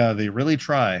 but they really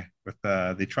try with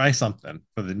they try something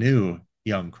for the new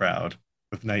young crowd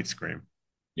with Night Scream.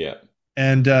 Yeah.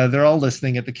 And they're all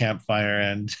listening at the campfire,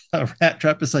 and Rat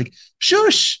Trap is like,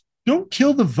 "Shush! Don't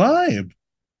kill the vibe."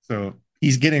 So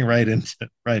he's getting right into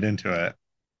it.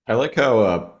 I like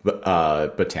how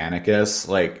Botanicus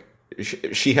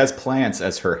she has plants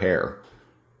as her hair.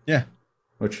 Yeah,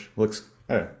 which looks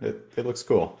it looks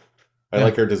cool. I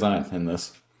like her design in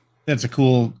this. It's a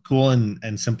cool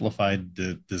and simplified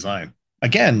design.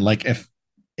 Again, like if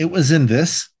it was in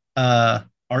this art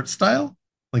style,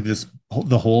 like this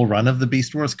the whole run of the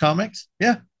Beast Wars comics,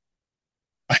 yeah,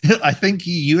 I think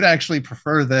you'd actually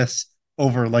prefer this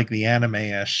over like the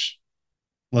anime-ish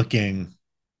looking,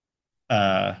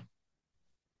 like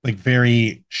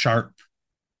very sharp,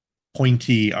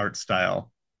 pointy art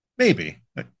style. Maybe.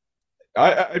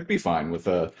 I'd be fine with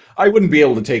I wouldn't be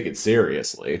able to take it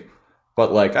seriously,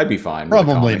 but like I'd be fine.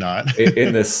 Probably not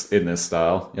in this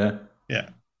style. Yeah. Yeah.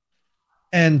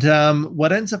 And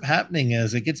what ends up happening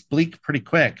is it gets bleak pretty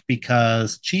quick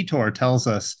because Cheetor tells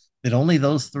us that only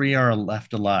those three are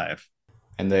left alive.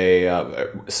 And they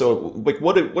so like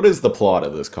what is the plot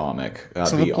of this comic?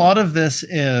 So the plot of this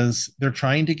is they're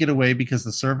trying to get away because the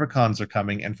Cervicons are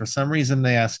coming, and for some reason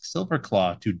they ask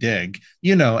Silverclaw to dig,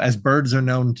 as birds are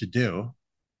known to do.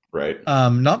 Right.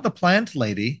 Not the plant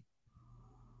lady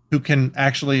who can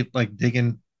actually like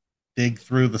dig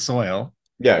through the soil.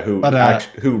 Yeah,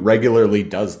 who regularly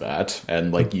does that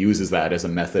and like uses that as a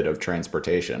method of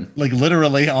transportation. Like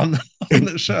literally on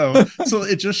the show. So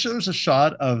it just shows a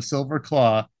shot of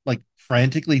Silverclaw like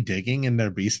frantically digging in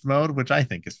their beast mode, which I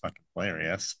think is fucking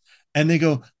hilarious. And they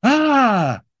go,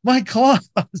 my claws,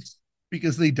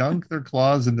 because they dunk their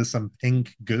claws into some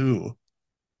pink goo.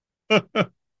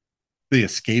 They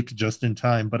escaped just in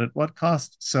time, but at what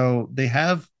cost? So they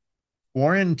have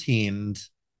quarantined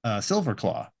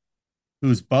Silverclaw,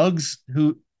 whose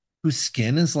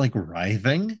skin is like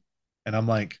writhing, and I'm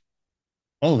like,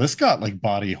 oh, this got like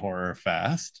body horror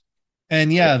fast.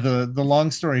 And yeah, the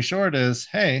long story short is,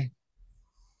 hey,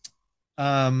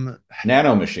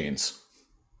 nanomachines,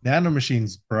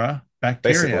 bruh,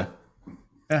 bacteria.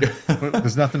 Yeah,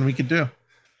 there's nothing we could do.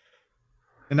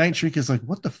 And Night Shriek is like,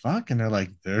 what the fuck? And they're like,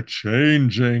 they're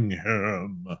changing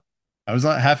him. I was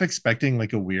half expecting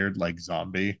like a weird like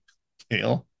zombie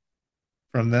tale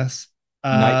from this.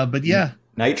 But yeah.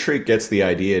 Night Shriek gets the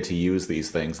idea to use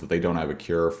these things that they don't have a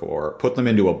cure for, put them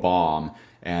into a bomb,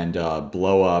 and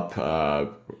blow up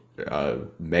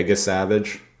Mega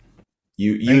Savage.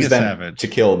 You Mega use them Savage. to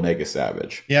kill Mega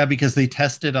Savage. Yeah, because they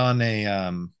tested on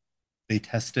a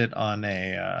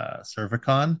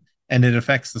Cervicon, and it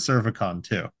affects the Cervicon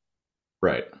too.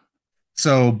 Right.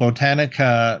 So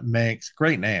Botanica makes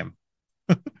great name.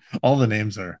 All the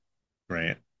names are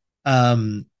great.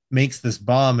 Makes this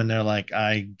bomb, and they're like,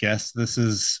 I guess this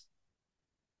is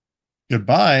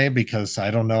goodbye because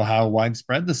I don't know how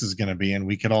widespread this is going to be, and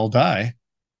we could all die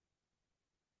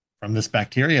from this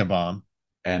bacteria bomb.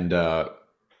 And I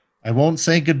won't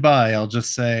say goodbye. I'll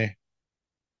just say,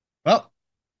 well,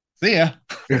 see ya.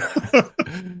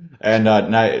 and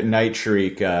Night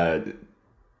Shriek. So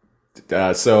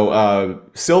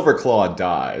Silverclaw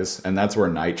dies, and that's where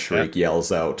Night Shriek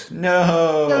yells out,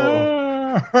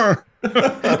 "No!"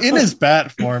 In his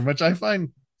bat form, which I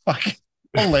find fucking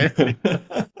hilarious.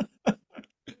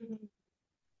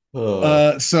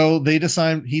 So he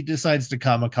decides to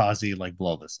kamikaze, like,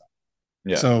 blow this up.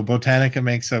 Yeah. So Botanica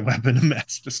makes a weapon of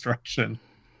mass destruction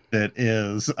that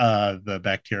is the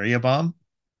bacteria bomb.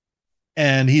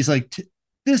 And he's like,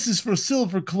 this is for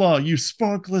Silverclaw, you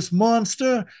sparkless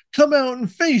monster. Come out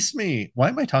and face me. Why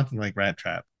am I talking like Rat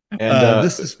Trap? And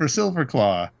this is for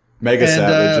Silverclaw. Mega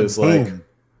Savage is boom. like...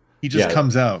 He just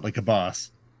comes out like a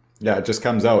boss. Yeah, it just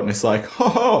comes out and it's like,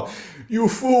 ha, you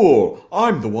fool!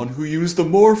 I'm the one who used the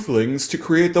Morphlings to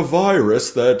create the virus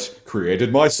that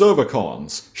created my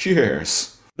Cervicons.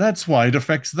 Cheers. That's why it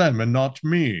affects them and not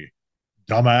me,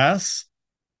 dumbass.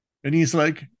 And he's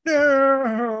like,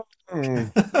 no.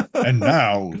 And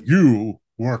now you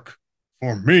work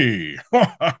for me.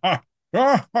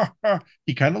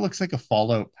 He kind of looks like a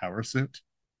Fallout power suit.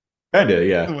 Kinda,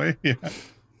 yeah. The way, yeah.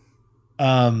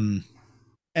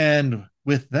 And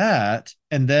with that,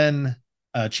 and then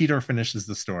Cheetor finishes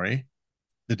the story.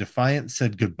 The Defiant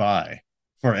said goodbye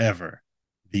forever.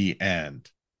 The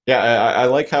end. Yeah, I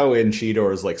like how in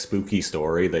Cheetor's like spooky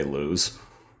story they lose.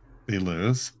 They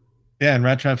lose. Yeah, and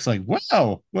Rat Trap's like,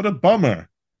 wow, what a bummer.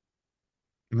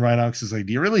 And Rhinox is like,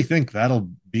 do you really think it'll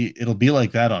be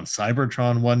like that on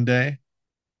Cybertron one day?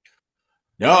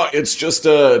 No, it's just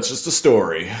a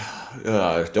story.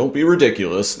 Don't be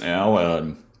ridiculous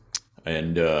now.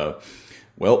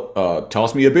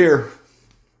 Toss me a beer.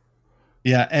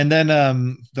 Yeah, and then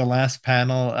the last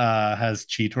panel has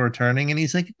Cheetor turning, and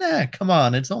he's like, nah, come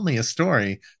on, it's only a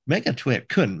story. Megatwit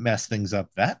couldn't mess things up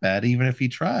that bad, even if he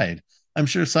tried. I'm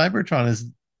sure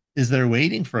Cybertron is there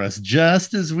waiting for us,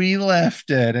 just as we left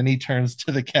it. And he turns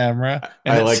to the camera,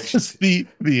 and it's just the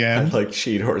end. I like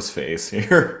Cheetor's face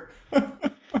here.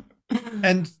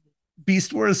 And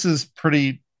Beast Wars is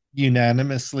pretty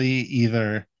unanimously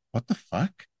either, what the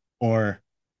fuck? Or,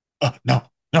 no.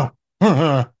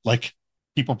 Like,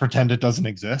 people pretend it doesn't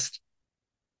exist.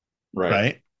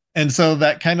 Right? And so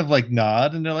that kind of like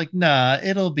nod, and they're like, nah,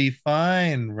 it'll be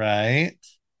fine, right?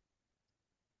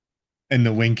 And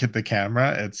the wink at the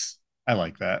camera, I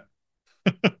like that.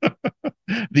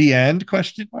 The end,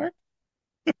 question mark?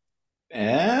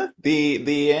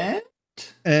 The end?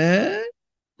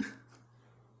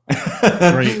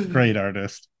 Great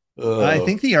artist. I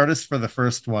think the artist for the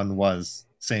first one was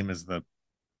same as the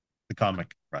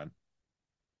comic run.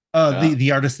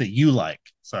 The artist that you like.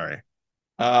 Sorry.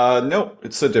 No,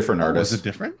 it's a different artist. Was it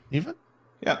different even?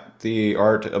 Yeah, the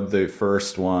art of the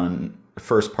first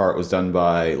part was done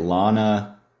by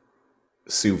Lana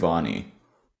Suvani.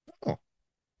 Oh,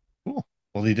 cool.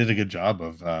 Well, they did a good job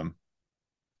of.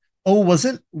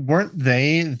 Weren't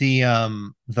they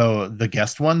the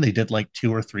guest one? They did like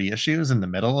 2 or 3 issues in the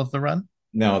middle of the run.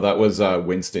 No, that was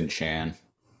Winston Chan.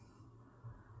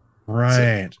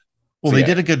 Right. They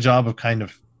did a good job of kind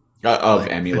of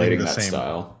emulating that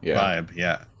style. Yeah. Vibe.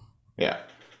 Yeah. Yeah.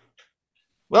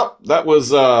 Well, that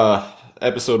was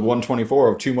episode 124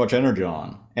 of Too Much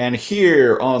Energon. And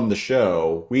here on the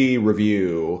show, we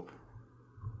review,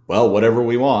 whatever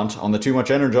we want on the Too Much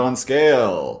Energon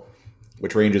scale,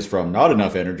 which ranges from not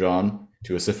enough Energon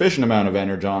to a sufficient amount of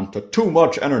Energon to too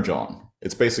much Energon.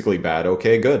 It's basically bad,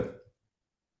 okay, good.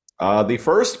 The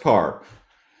first part,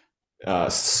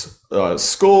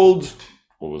 Skold,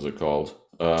 what was it called?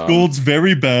 Skold's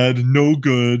very bad, no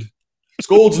good.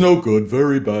 Skold's no good,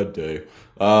 very bad day.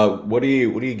 What are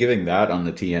you giving that on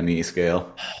the TME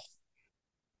scale?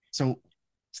 So,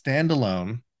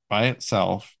 standalone by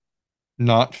itself,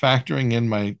 not factoring in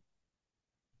my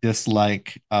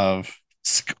dislike of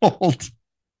Skold.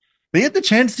 They had the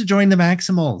chance to join the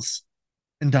Maximals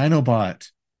and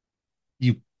Dinobot.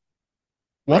 You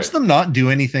watch them not do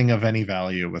anything of any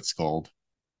value with Skold.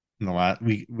 In the last,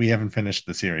 we haven't finished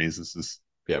the series.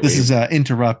 This is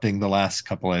interrupting the last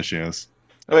couple issues.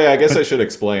 Oh yeah, I guess I should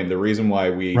explain the reason why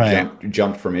we Right.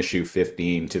 jumped from issue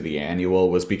 15 to the annual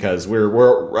was because we're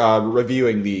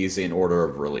reviewing these in order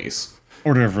of release.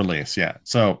 Order of release, yeah.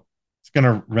 So it's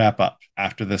gonna wrap up.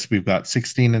 After this, we've got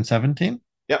 16 and 17.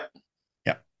 Yep.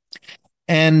 Yeah.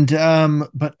 And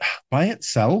but by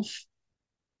itself,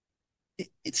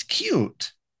 it's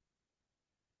cute.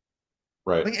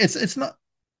 Right. Like it's not,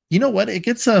 you know what? It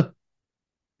gets a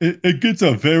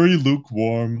very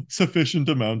lukewarm, sufficient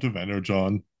amount of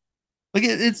energon. Like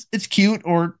it's cute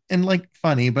and like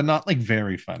funny, but not like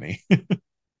very funny.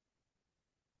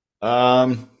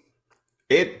 Um,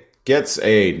 it gets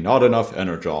a not enough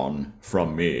energon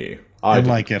from me. I Didn't did,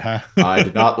 like it, huh? I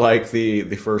did not like the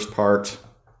first part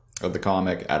of the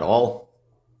comic at all.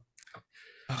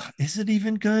 Is it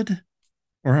even good?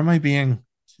 Or am I being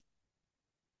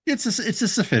it's a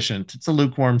sufficient. It's a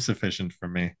lukewarm sufficient for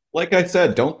me. Like I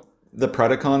said, don't the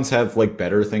Predacons have like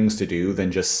better things to do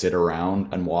than just sit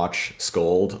around and watch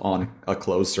Skold on a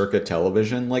closed circuit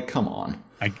television? Like, come on.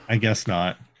 I guess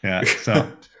not. Yeah.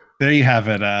 So there you have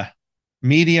it.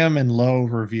 Medium and low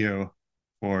review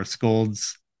for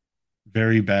Skold's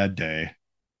very bad day.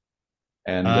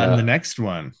 And The next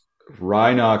one.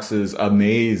 Rhinox's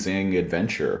Amazing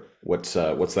Adventure. What's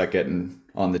that getting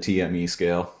on the TME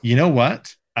scale? You know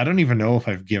what? I don't even know if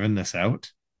I've given this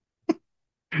out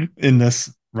in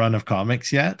this run of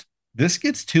comics yet. This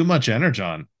gets too much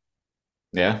energon.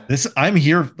 Yeah. I'm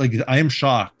here, like I am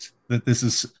shocked that this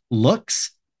is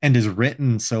looks and is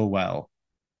written so well.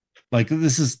 Like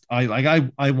this is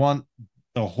I want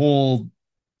the whole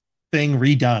thing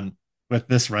redone with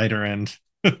this writer and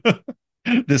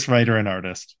this writer and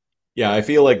artist. Yeah, I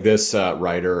feel like this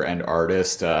writer and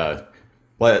artist,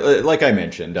 like I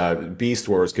mentioned, Beast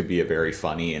Wars could be a very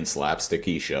funny and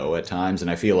slapsticky show at times, and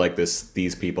I feel like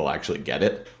these people actually get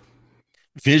it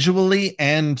Visually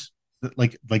and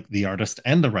like the artist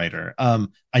and the writer.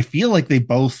 I feel like they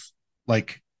both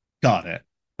like got it.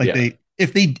 Like Yeah.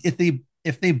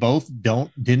 if they both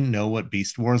didn't know what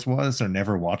Beast Wars was or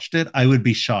never watched it, I would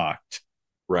be shocked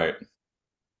Right.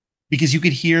 because you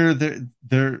could hear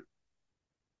their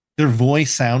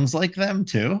voice sounds like them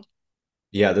too.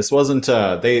 Yeah, this wasn't.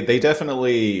 They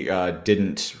definitely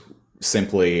didn't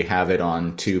simply have it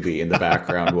on Tubi in the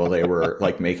background while they were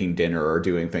like making dinner or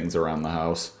doing things around the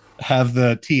house. Have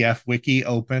the TF wiki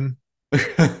open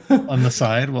on the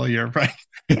side while you're right.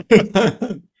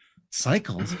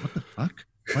 Cycles? What the fuck?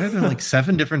 Why are there like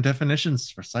 7 different definitions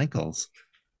for cycles?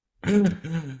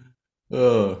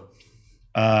 Oh,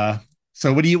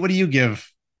 So what do you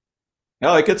give?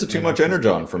 no, it gets a too much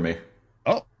energon for me.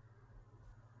 Oh,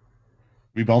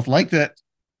 we both liked it.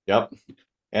 Yep.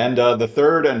 And the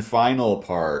third and final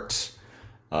part,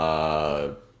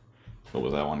 what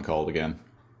was that one called again?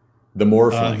 The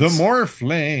Morphlings. The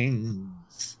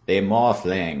Morphlings. The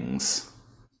Morphlings.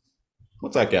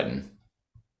 What's that getting?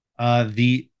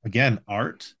 The again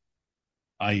art.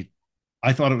 I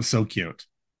thought it was so cute.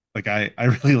 Like I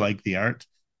really like the art.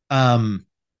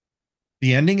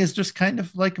 The ending is just kind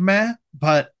of like meh,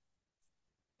 but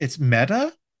it's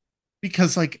meta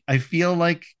because like I feel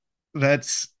like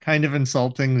that's kind of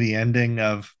insulting the ending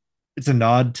of it's a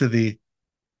nod to the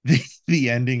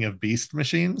ending of Beast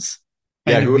Machines.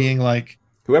 Kind of being like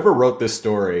whoever wrote this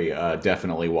story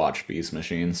definitely watched Beast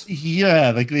Machines.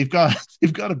 yeah, like they've got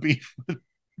to be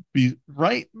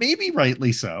right, maybe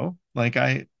rightly so. Like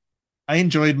I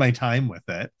enjoyed my time with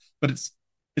it, but it's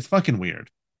fucking weird.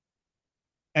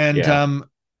 And Yeah.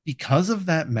 Because of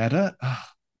that meta,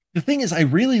 the thing is I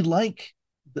really like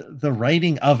the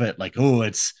writing of it. Like, oh,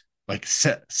 it's like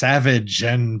savage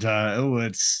and oh,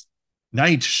 it's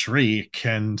Night Shriek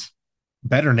and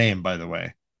better name, by the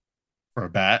way, for a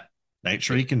bat. Night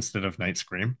Shriek instead of Night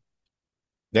Scream.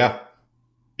 Yeah.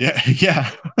 Yeah,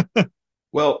 yeah.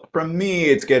 Well, from me,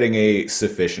 it's getting a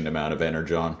sufficient amount of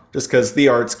energon, just because the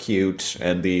art's cute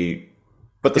and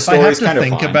but the If I have story's to kind of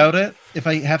think fine. about it, if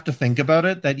I have to think about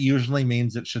it, that usually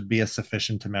means it should be a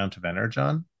sufficient amount of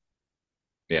energon.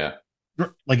 Yeah.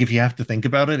 Like if you have to think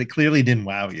about it, it clearly didn't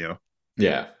wow you.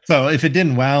 Yeah. So if it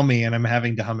didn't wow me and I'm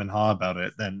having to hum and haw about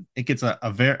it, then it gets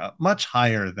a much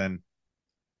higher than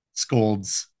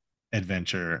Skold's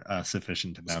adventure,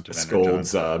 sufficient amount of energon.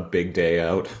 Skold's big day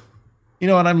out. You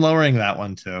know what? I'm lowering that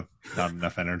one too. Not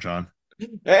enough energon.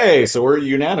 Hey, so we're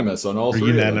unanimous on all We're three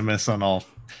of them. unanimous on all.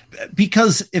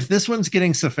 Because if this one's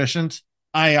getting sufficient,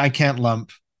 I can't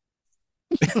lump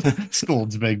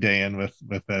Skold's big day in with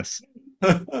this.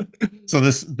 So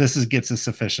this gets a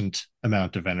sufficient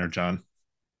amount of energon.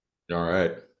 All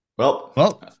right. Well,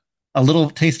 Well, a little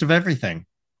taste of everything.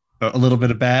 A little bit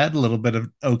of bad, a little bit of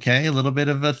okay, a little bit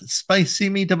of a spicy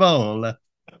meatball.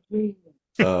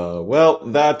 Well,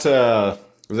 that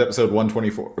was episode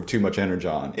 124 of Too Much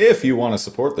Energon. If you want to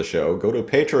support the show, go to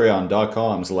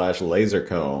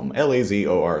patreon.com/lasercomb,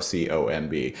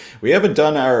 LAZORCOMB. We haven't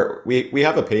done we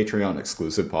have a Patreon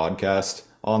exclusive podcast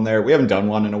on there. We haven't done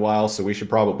one in a while, so we should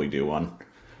probably do one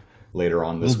later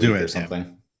on this week or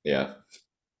something. Yeah.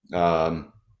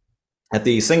 At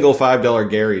the single $5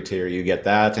 Gary tier, you get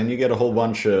that, and you get a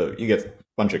bunch of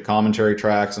commentary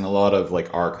tracks and a lot of like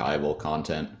archival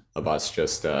content of us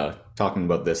just talking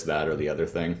about this, that, or the other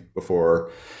thing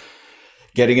before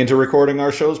getting into recording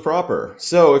our shows proper.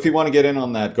 So if you want to get in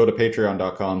on that, go to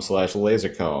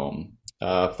patreon.com/lasercomb.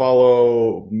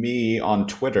 Follow me on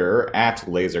Twitter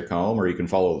 @lasercomb, or you can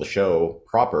follow the show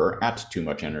proper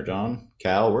 @TooMuchEnergon.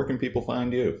 Cal, where can people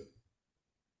find you?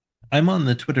 I'm on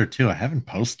the Twitter too. I haven't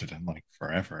posted in like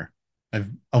forever. I've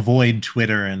avoid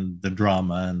Twitter and the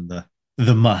drama and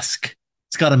the musk.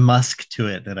 It's got a musk to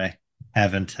it that I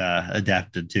haven't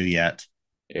adapted to yet.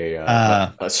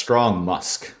 A strong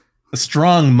musk. A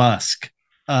strong musk.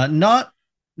 Not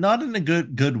in a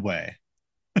good way.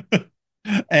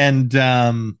 And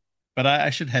but I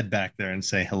should head back there and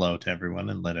say hello to everyone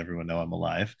and let everyone know I'm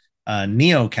alive.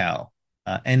 NeoCal.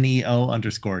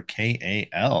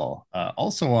 NEO_KAL.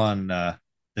 Also on the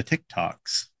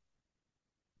TikToks.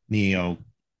 Neo_Cal.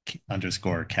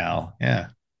 Yeah.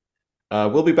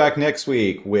 We'll be back next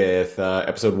week with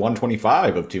episode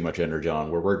 125 of Too Much Energon,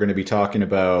 where we're going to be talking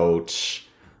about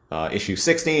issue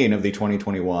 16 of the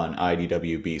 2021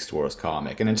 IDW Beast Wars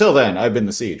comic. And until then, I've been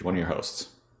The Siege, one of your hosts.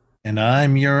 And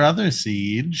I'm your other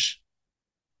Siege,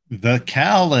 the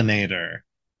Calinator.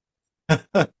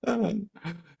 And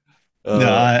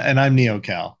I'm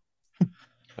NeoCal.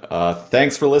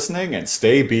 Thanks for listening, and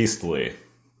stay beastly.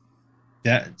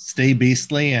 Yeah, stay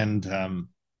beastly, and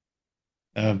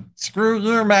screw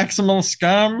your maximal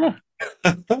scum.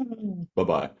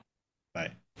 Bye-bye.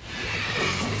 Bye.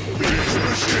 These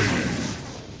machines